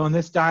 So in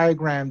this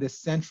diagram, this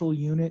central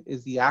unit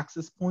is the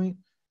access point,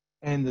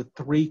 and the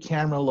 3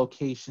 camera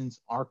locations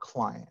are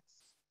clients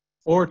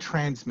or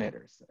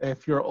transmitters.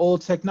 If you're an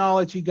old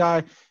technology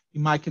guy,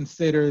 you might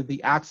consider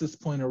the access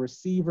point a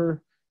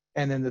receiver,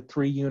 and then the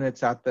 3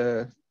 units at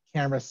the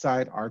camera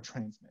side are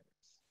transmitters.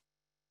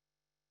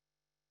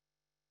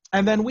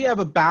 And then we have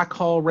a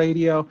backhaul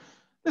radio.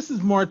 This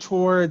is more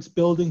towards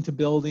building to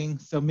building.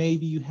 So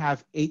maybe you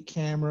have 8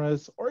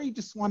 cameras, or you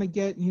just want to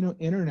get,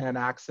 internet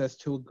access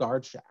to a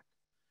guard shack.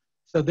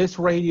 So this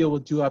radio will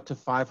do up to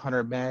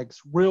 500 megs.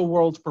 Real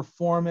world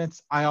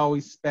performance, I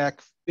always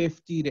spec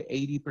 50 to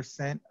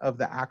 80% of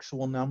the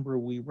actual number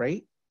we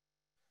rate.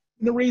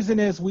 And the reason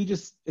is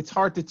it's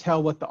hard to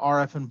tell what the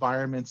RF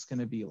environment's going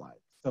to be like.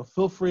 So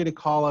feel free to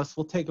call us.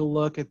 We'll take a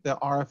look at the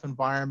RF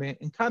environment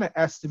and kind of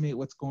estimate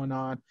what's going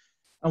on.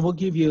 And we'll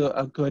give you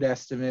a good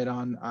estimate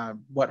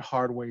on what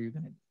hardware you're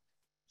going to need.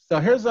 So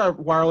here's our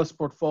wireless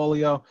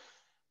portfolio.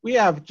 We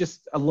have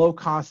just a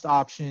low-cost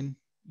option,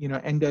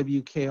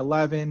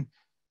 NWK11,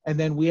 and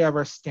then we have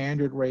our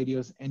standard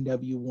radios,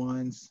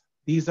 NW1s.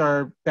 These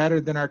are better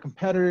than our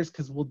competitors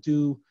because we'll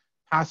do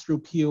pass-through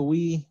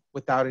PoE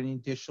without any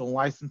additional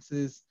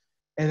licenses,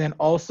 and then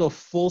also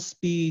full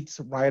speeds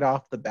right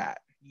off the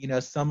bat.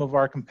 Some of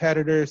our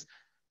competitors,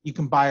 you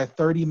can buy a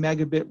 30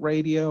 megabit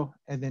radio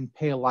and then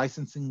pay a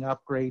licensing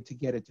upgrade to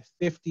get it to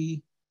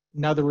 50,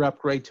 another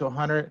upgrade to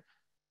 100.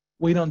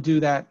 We don't do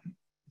that.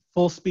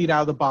 Full speed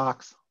out of the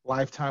box,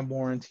 lifetime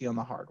warranty on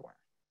the hardware.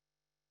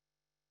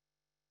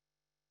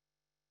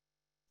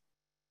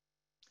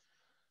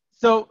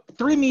 So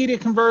 3 media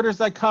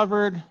converters I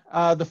covered,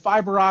 the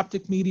fiber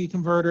optic media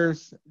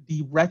converters,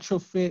 the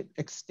retrofit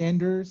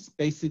extenders,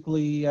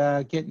 basically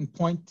getting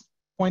point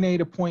A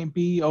to point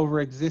B over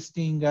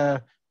existing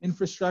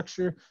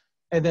infrastructure,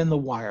 and then the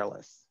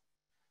wireless.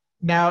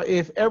 Now,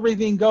 if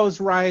everything goes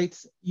right,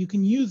 you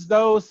can use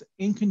those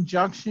in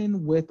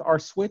conjunction with our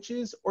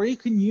switches, or you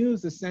can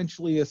use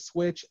essentially a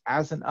switch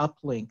as an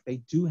uplink. They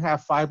do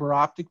have fiber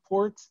optic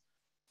ports,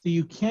 so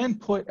you can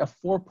put a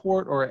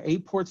 4-port or an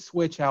 8-port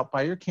switch out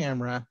by your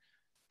camera,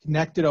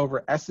 connect it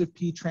over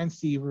SFP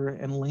transceiver,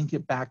 and link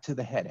it back to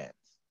the head ends.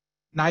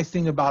 Nice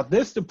thing about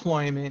this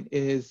deployment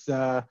is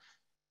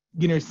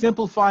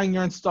simplifying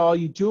your install.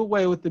 You do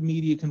away with the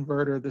media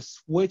converter. The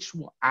switch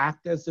will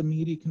act as a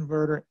media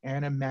converter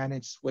and a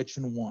managed switch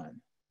in one.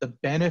 The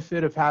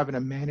benefit of having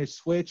a managed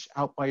switch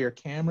out by your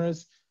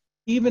cameras,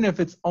 even if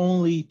it's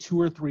only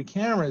 2 or 3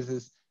 cameras,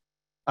 is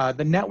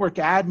the network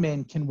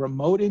admin can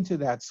remote into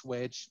that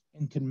switch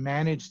and can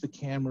manage the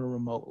camera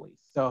remotely.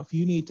 So if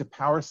you need to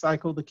power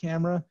cycle the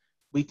camera,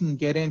 we can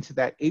get into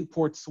that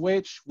 8-port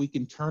switch. We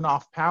can turn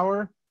off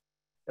power.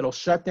 It'll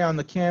shut down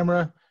the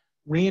camera,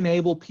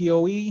 re-enable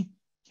PoE,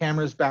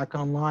 camera's back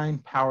online,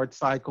 powered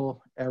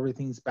cycle,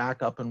 everything's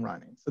back up and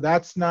running. So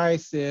that's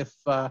nice if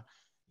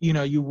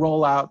you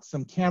roll out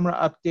some camera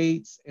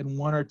updates and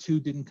 1 or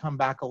 2 didn't come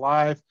back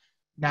alive.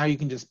 Now you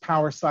can just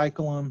power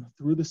cycle them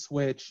through the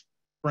switch,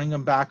 bring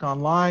them back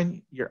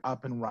online, you're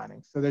up and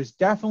running. So there's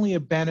definitely a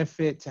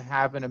benefit to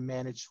having a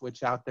managed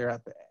switch out there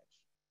at the edge.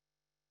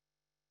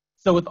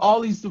 So with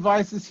all these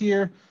devices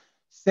here,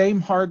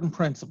 same hardened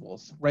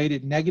principles,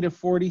 rated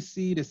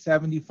 -40C to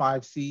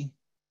 75C.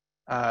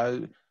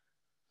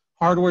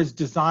 Hardware is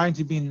designed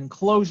to be an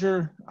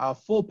enclosure,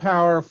 full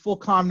power, full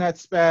ComNet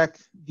spec.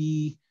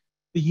 The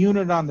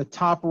unit on the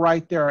top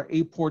right there, our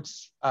 8-port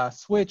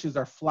switch, is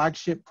our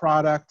flagship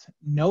product.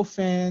 No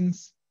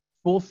fans,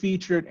 full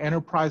featured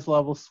enterprise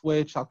level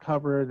switch. I'll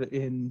cover it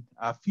in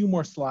a few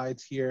more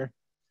slides here.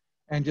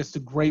 and just a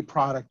great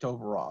product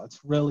overall.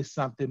 It's really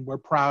something we're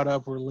proud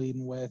of, we're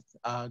leading with,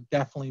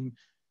 definitely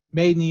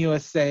made in the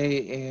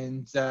USA,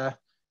 and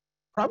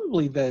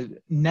probably the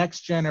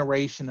next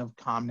generation of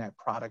ComNet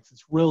products.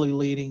 It's really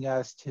leading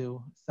us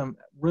to some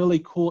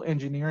really cool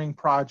engineering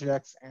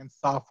projects and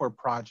software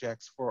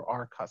projects for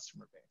our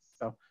customer base.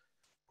 So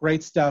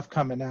great stuff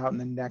coming out in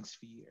the next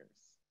few years.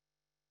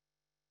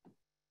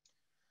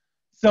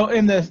 So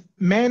in the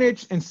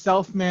managed and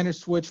self-managed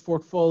switch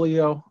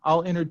portfolio,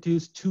 I'll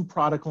introduce two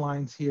product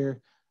lines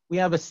here. We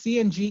have a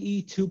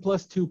CNGE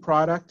 2+2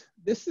 product.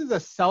 This is a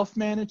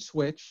self-managed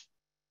switch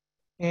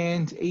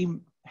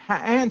and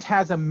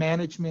has a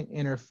management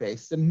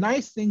interface. The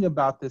nice thing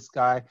about this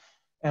guy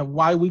and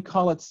why we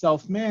call it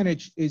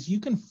self-managed is you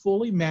can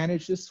fully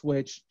manage the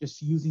switch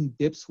just using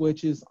dip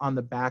switches on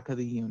the back of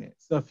the unit.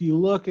 So if you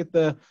look at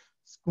the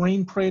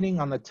screen printing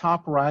on the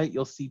top right,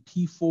 you'll see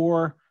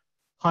P4,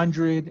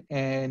 100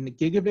 and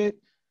gigabit.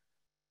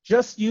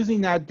 Just using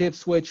that dip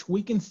switch,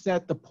 we can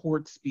set the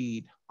port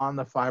speed on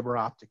the fiber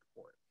optic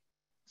port.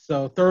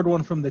 So third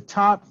one from the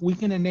top, we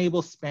can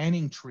enable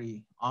spanning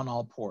tree on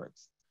all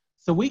ports.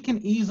 So we can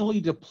easily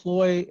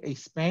deploy a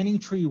spanning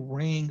tree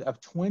ring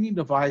of 20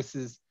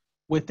 devices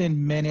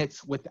within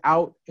minutes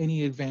without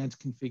any advanced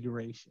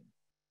configuration.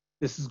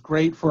 This is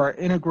great for our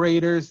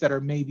integrators that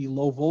are maybe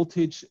low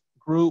voltage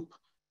group,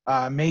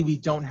 maybe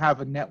don't have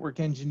a network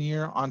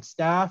engineer on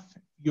staff.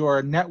 You're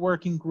a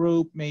networking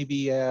group,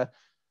 maybe a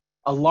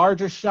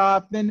larger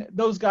shop, then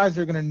those guys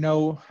are gonna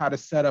know how to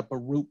set up a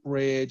root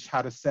bridge,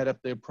 how to set up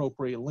the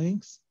appropriate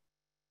links.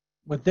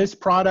 With this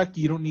product,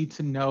 you don't need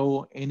to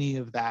know any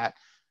of that.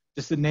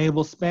 Just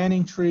enable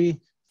spanning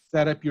tree,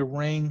 set up your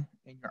ring,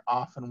 and you're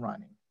off and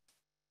running.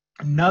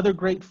 Another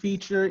great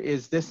feature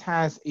is this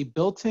has a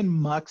built-in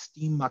MUX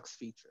demux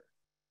feature.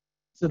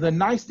 So the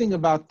nice thing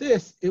about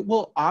this, it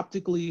will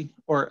optically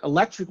or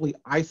electrically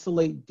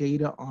isolate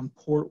data on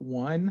port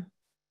 1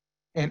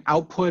 and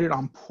output it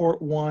on port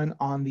 1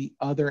 on the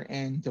other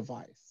end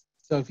device.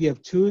 So if you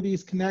have two of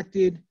these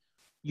connected,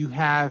 you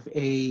have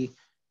a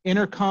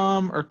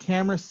intercom or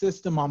camera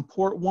system on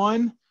port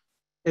 1,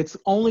 it's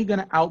only going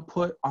to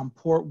output on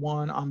port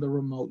 1 on the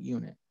remote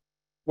unit.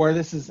 Where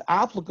this is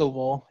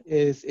applicable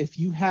is if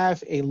you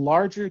have a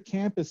larger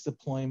campus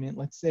deployment,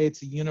 let's say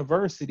it's a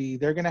university,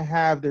 they're going to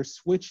have their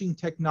switching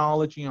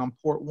technology on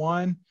port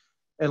 1,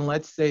 and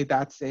let's say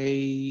that's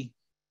a,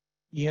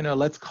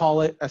 let's call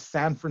it a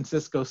San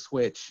Francisco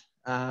switch.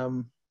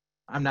 I'm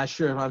not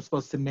sure if I'm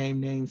supposed to name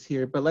names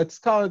here, but let's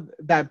call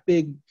it that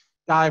big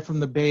guy from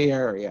the Bay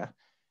Area.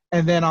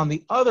 And then on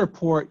the other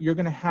port, you're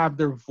going to have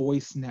their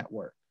voice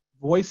network.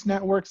 Voice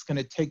network's going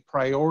to take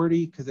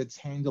priority because it's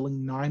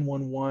handling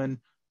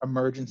 911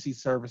 emergency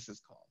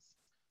services calls.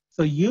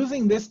 So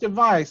using this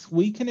device,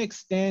 we can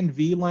extend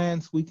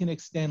VLANs, we can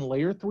extend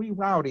layer 3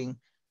 routing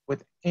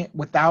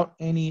without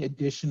any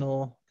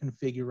additional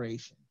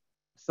configuration.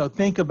 So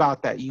think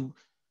about that.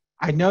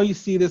 I know you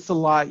see this a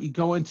lot. You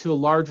go into a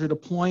larger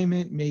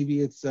deployment,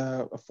 maybe it's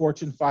a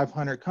Fortune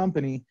 500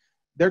 company,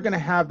 they're going to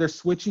have their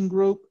switching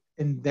group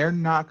and they're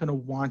not going to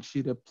want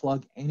you to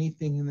plug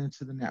anything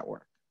into the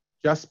network.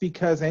 Just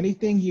because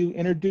anything you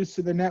introduce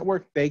to the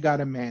network, they got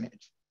to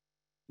manage.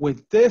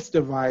 With this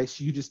device,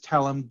 you just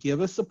tell them, give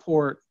us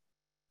support.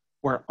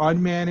 We're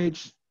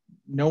unmanaged,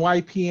 no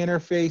IP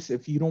interface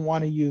if you don't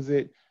want to use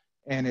it,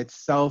 and it's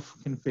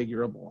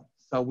self-configurable.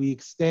 So we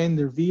extend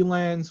their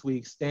VLANs, we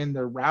extend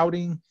their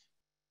routing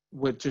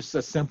with just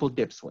a simple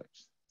dip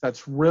switch.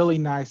 That's really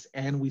nice,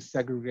 and we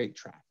segregate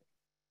traffic.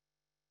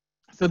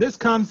 So this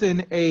comes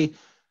in a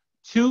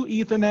 2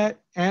 Ethernet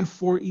and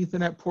 4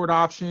 Ethernet port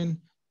option.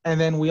 And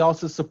then we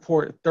also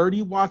support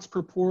 30 watts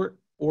per port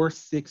or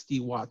 60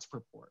 watts per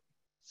port.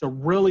 So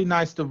really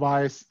nice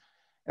device.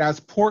 It has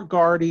Port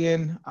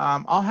Guardian.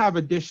 I'll have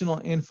additional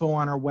info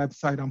on our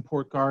website on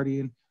Port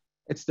Guardian.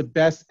 It's the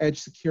best edge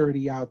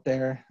security out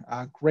there.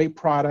 Great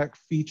product,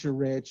 feature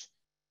rich,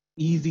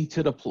 easy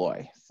to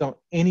deploy. So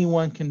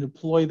anyone can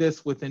deploy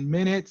this within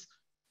minutes,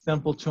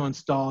 simple to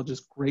install,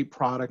 just great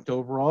product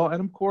overall.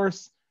 And of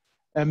course,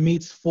 it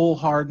meets full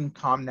hardened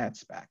ComNet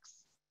specs.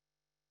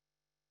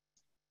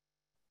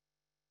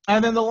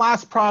 And then the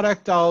last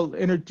product I'll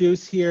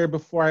introduce here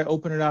before I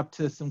open it up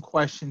to some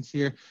questions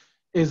here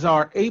is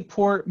our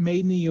 8-port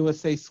made in the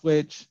USA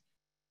switch.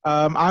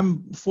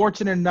 I'm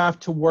fortunate enough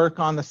to work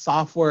on the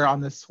software on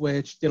the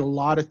switch, did a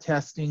lot of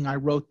testing. I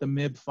wrote the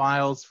MIB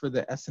files for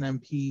the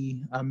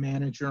SNMP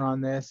manager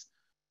on this,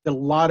 did a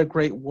lot of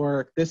great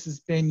work. This has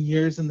been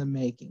years in the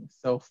making.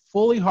 So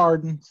fully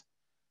hardened,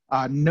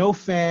 no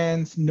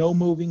fans, no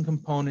moving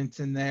components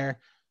in there.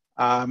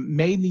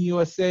 Made in the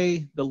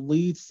USA, the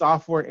lead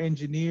software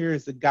engineer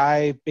is a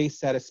guy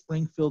based out of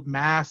Springfield,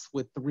 Mass,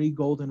 with 3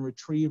 golden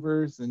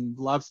retrievers and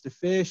loves to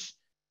fish.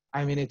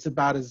 I mean, it's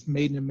about as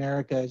made in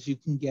America as you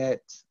can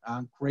get.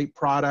 Great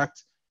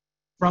product.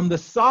 From the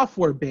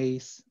software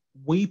base,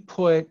 we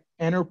put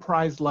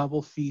enterprise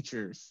level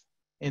features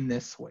in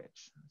this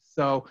switch.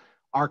 So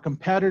our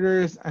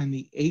competitors in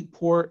the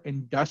 8-port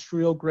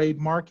industrial grade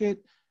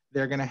market,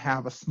 they're going to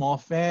have a small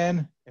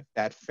fan. If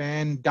that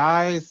fan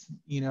dies,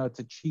 it's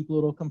a cheap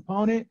little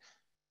component.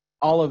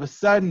 All of a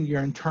sudden,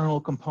 your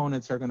internal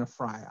components are going to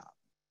fry out.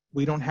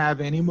 We don't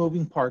have any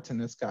moving parts in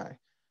this guy.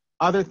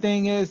 Other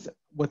thing is,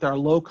 with our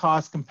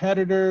low-cost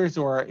competitors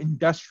or our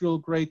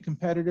industrial-grade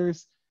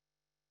competitors,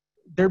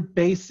 they're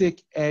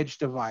basic edge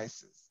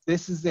devices.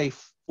 This is a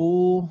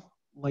full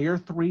layer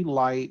 3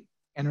 light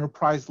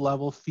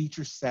enterprise-level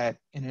feature set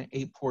in an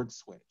 8-port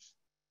switch.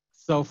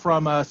 So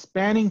from a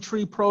spanning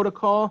tree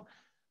protocol,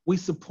 we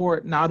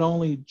support not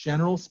only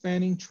general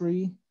spanning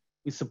tree,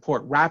 we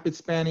support rapid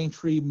spanning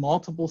tree,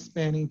 multiple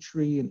spanning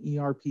tree, and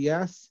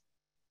ERPS.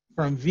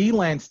 From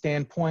VLAN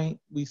standpoint,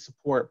 we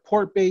support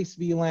port-based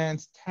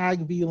VLANs,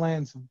 tag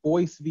VLANs,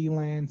 voice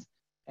VLANs,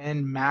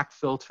 and MAC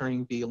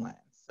filtering VLANs,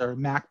 or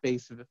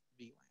MAC-based VLANs.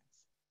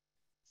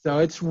 So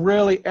it's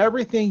really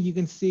everything you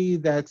can see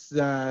that's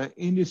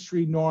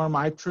industry norm,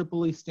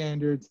 IEEE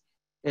standards,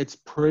 it's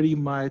pretty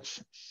much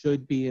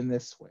should be in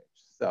this switch.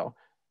 So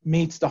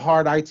meets the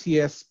hard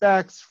ITS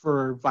specs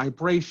for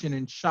vibration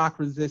and shock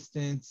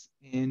resistance,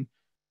 and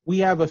we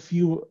have a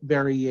few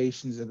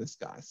variations of this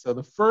guy. So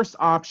the first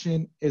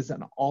option is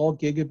an all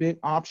gigabit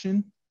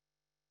option.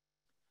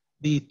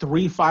 The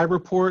 3 fiber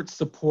ports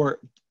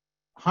support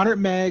 100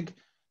 meg,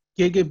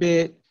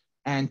 gigabit,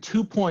 and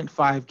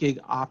 2.5 gig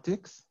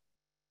optics.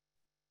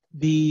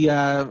 The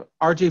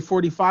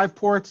RJ45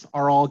 ports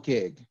are all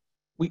gig.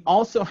 We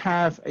also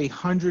have a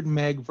 100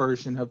 meg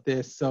version of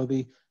this. So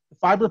the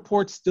fiber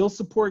ports still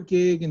support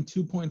gig and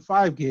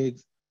 2.5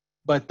 gigs,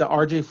 but the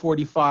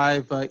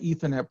RJ45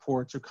 Ethernet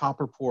ports or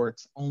copper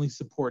ports only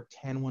support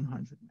 10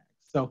 100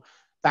 megs. So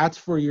that's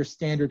for your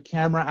standard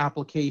camera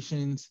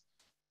applications.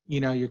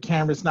 Your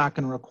camera's not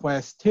going to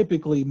request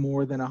typically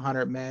more than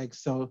 100 megs.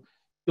 So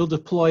you'll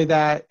deploy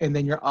that, and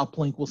then your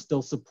uplink will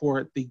still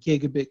support the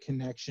gigabit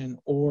connection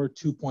or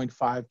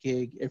 2.5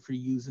 gig if you're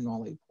using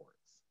all 8 ports.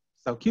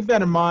 So keep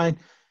that in mind.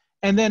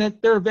 And then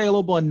they're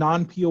available in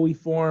non-PoE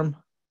form,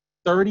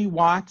 30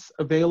 watts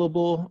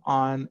available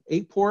on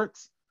 8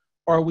 ports,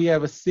 or we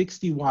have a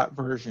 60 watt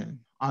version.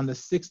 On the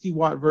 60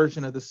 watt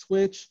version of the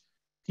switch,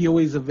 PoE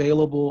is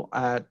available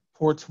at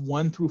ports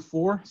 1 through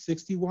 4,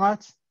 60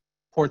 watts.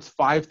 Ports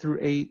 5 through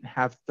 8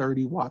 have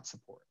 30 watt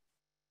support.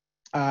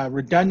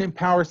 Redundant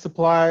power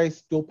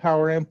supplies, dual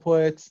power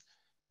inputs,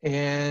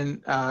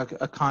 and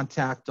a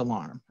contact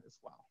alarm as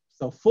well.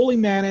 So fully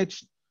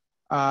managed,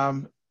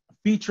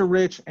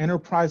 feature-rich,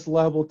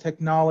 enterprise-level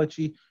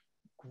technology,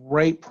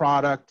 great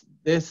product.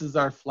 This is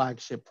our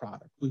flagship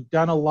product. We've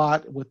done a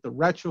lot with the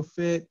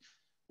retrofit.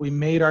 We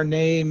made our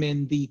name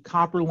in the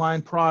copper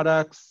line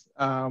products.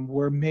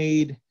 We're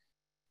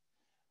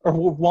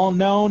well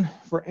known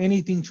for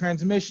anything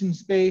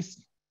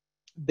transmissions-based.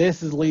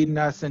 This is leading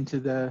us into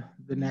the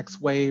next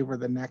wave or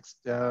the next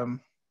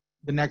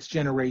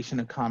generation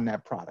of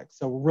ComNet products.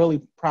 So we're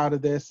really proud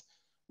of this.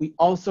 We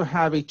also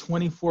have a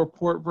 24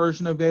 port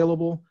version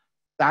available.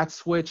 That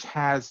switch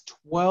has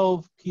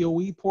 12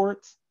 PoE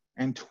ports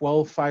and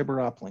 12 fiber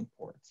uplink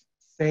ports.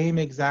 Same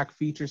exact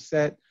feature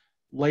set.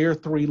 Layer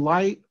 3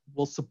 light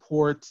will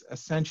support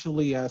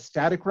essentially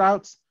static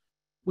routes.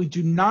 We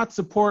do not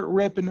support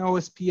RIP and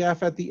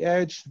OSPF at the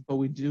edge, but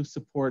we do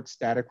support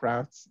static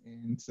routes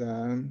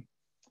and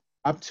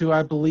up to,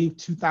 I believe,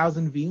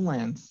 2,000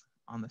 VLANs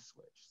on the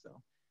switch.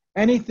 So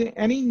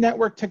any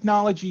network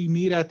technology you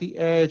need at the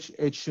edge,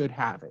 it should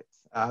have it.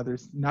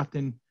 There's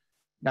nothing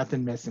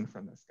missing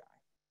from this guy.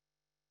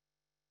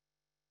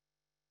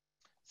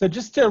 So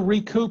just to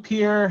recoup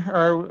here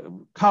or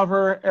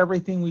cover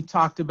everything we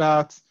talked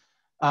about,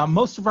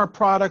 most of our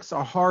products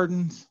are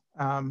hardened.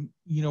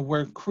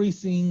 We're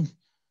increasing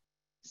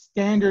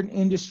standard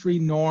industry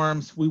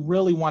norms. We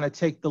really want to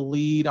take the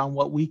lead on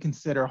what we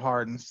consider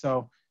hardened.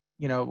 So,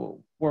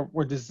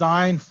 we're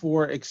designed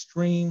for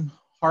extreme,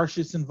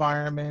 harshest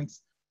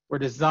environments. We're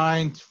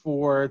designed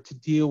to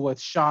deal with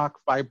shock,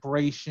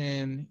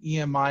 vibration,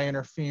 EMI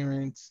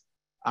interference.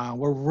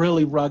 We're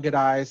really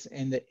ruggedized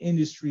and the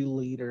industry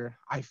leader,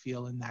 I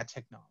feel, in that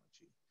technology.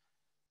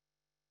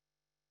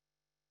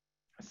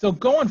 So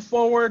going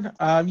forward,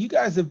 you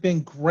guys have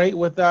been great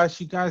with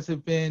us. You guys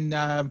have been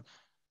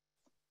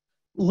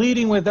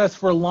leading with us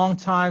for a long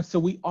time. So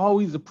we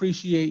always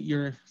appreciate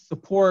your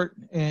support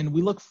and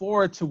we look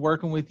forward to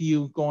working with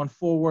you going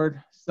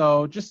forward.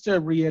 So just to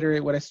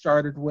reiterate what I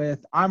started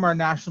with, I'm our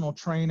national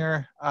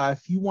trainer.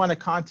 If you want to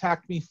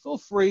contact me, feel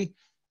free.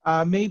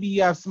 Maybe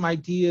you have some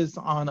ideas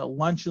on a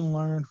lunch and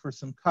learn for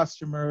some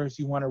customers.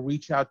 You want to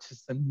reach out to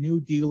some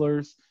new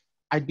dealers.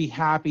 I'd be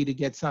happy to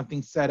get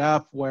something set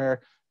up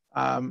where,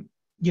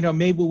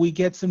 maybe we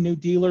get some new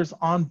dealers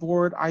on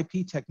board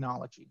IP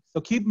technology.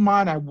 So keep in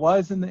mind, I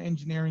was in the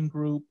engineering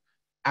group.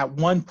 At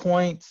one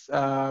point,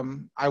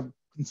 I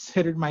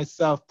considered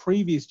myself,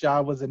 previous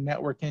job was a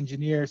network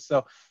engineer.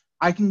 So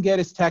I can get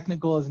as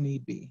technical as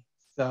need be.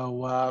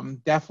 So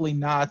definitely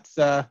not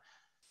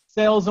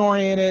sales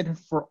oriented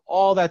for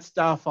all that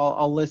stuff.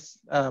 I'll list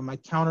my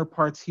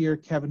counterparts here,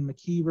 Kevin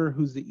McKeever,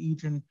 who's the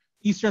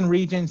Eastern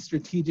Region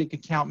Strategic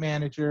Account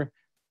Manager.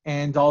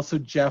 and also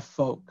Jeff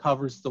Folk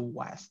covers the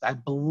West. I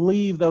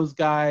believe those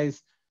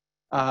guys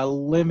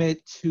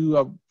limit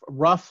to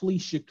roughly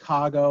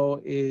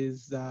Chicago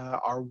is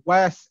our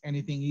West.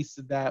 Anything east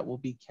of that will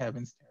be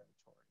Kevin's territory.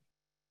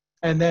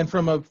 And then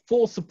from a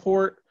full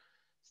support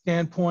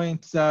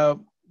standpoint,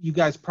 you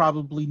guys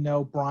probably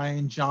know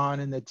Brian, John,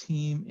 and the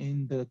team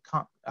in the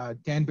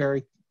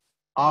Danbury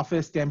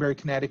office, Danbury,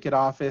 Connecticut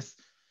office.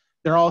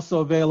 They're also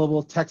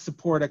available tech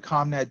support at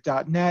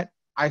comnet.net.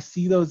 I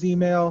see those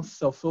emails,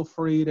 so feel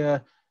free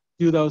to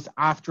do those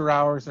after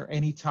hours or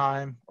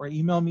anytime, or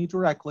email me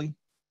directly.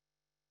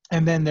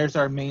 And then there's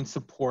our main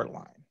support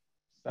line.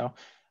 So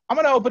I'm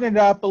going to open it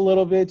up a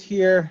little bit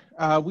here.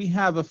 We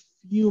have a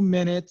few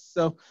minutes,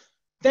 so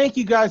thank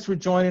you guys for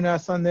joining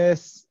us on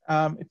this.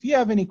 If you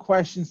have any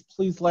questions,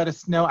 please let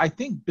us know. I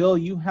think, Bill,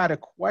 you had a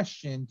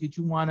question. Did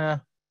you want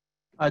to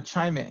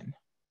chime in?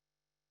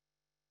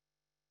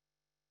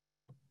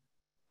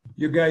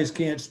 You guys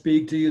can't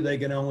speak to you. They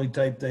can only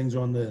type things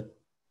on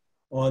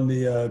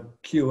the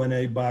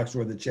Q&A box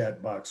or the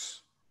chat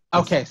box.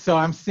 Okay, so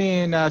I'm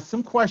seeing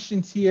some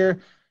questions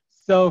here.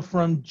 So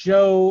from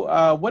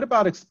Joe, what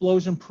about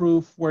explosion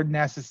proof where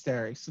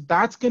necessary? So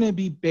that's going to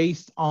be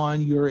based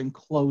on your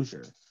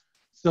enclosure.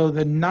 So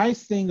the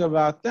nice thing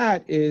about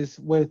that is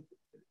with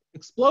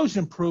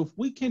explosion proof,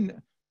 we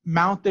can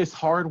mount this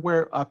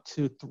hardware up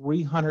to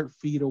 300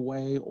 feet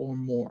away or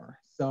more.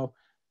 So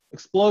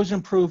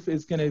explosion proof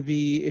is going to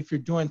be, if you're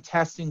doing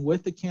testing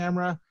with the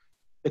camera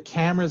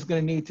is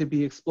going to need to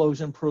be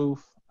explosion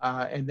proof,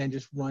 and then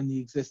just run the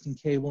existing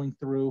cabling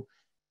through.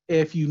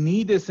 If you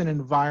need this in an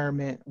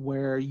environment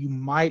where you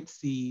might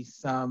see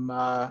some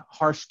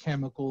harsh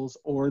chemicals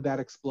or that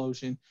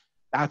explosion,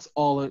 that's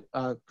all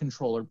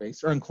controller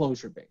based or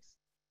enclosure based.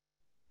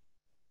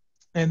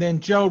 And then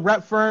Joe,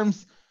 rep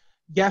firms.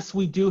 Yes,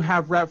 we do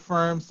have rep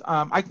firms.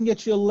 I can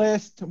get you a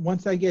list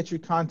once I get your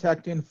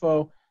contact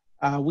info.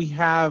 We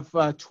have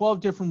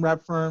 12 different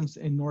rep firms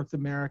in North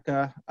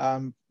America.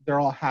 They're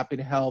all happy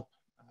to help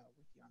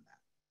with you on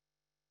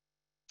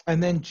that.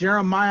 And then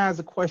Jeremiah has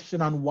a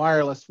question on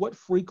wireless. What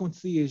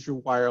frequency is your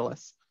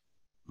wireless?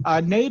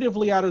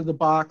 Natively out of the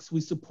box,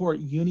 we support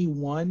Uni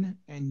 1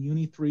 and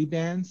Uni 3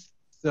 bands.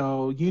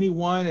 So Uni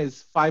 1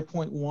 is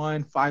 5.1,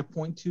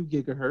 5.2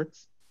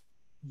 gigahertz.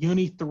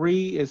 Uni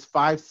 3 is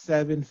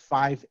 5.7,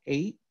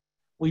 5.8.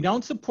 We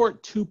don't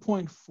support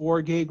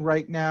 2.4 gig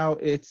right now.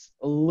 It's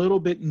a little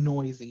bit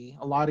noisy.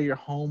 A lot of your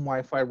home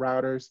Wi-Fi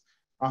routers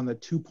are on the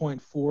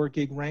 2.4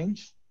 gig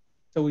range,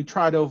 so we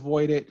try to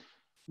avoid it.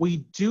 We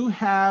do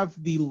have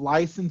the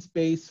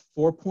license-based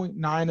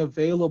 4.9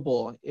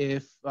 available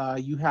if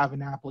you have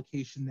an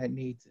application that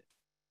needs it.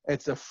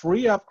 It's a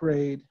free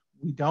upgrade.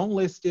 We don't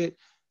list it.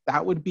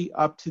 That would be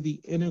up to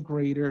the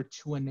integrator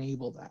to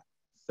enable that.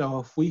 So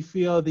if we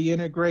feel the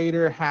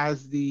integrator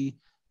has the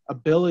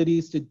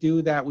abilities to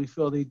do that, we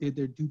feel they did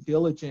their due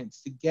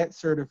diligence to get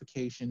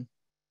certification,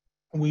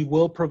 we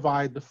will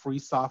provide the free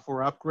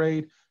software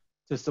upgrade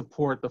to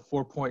support the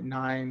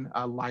 4.9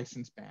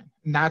 license band.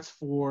 And that's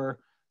for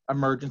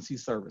emergency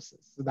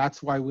services. So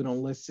that's why we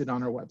don't list it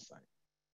on our website.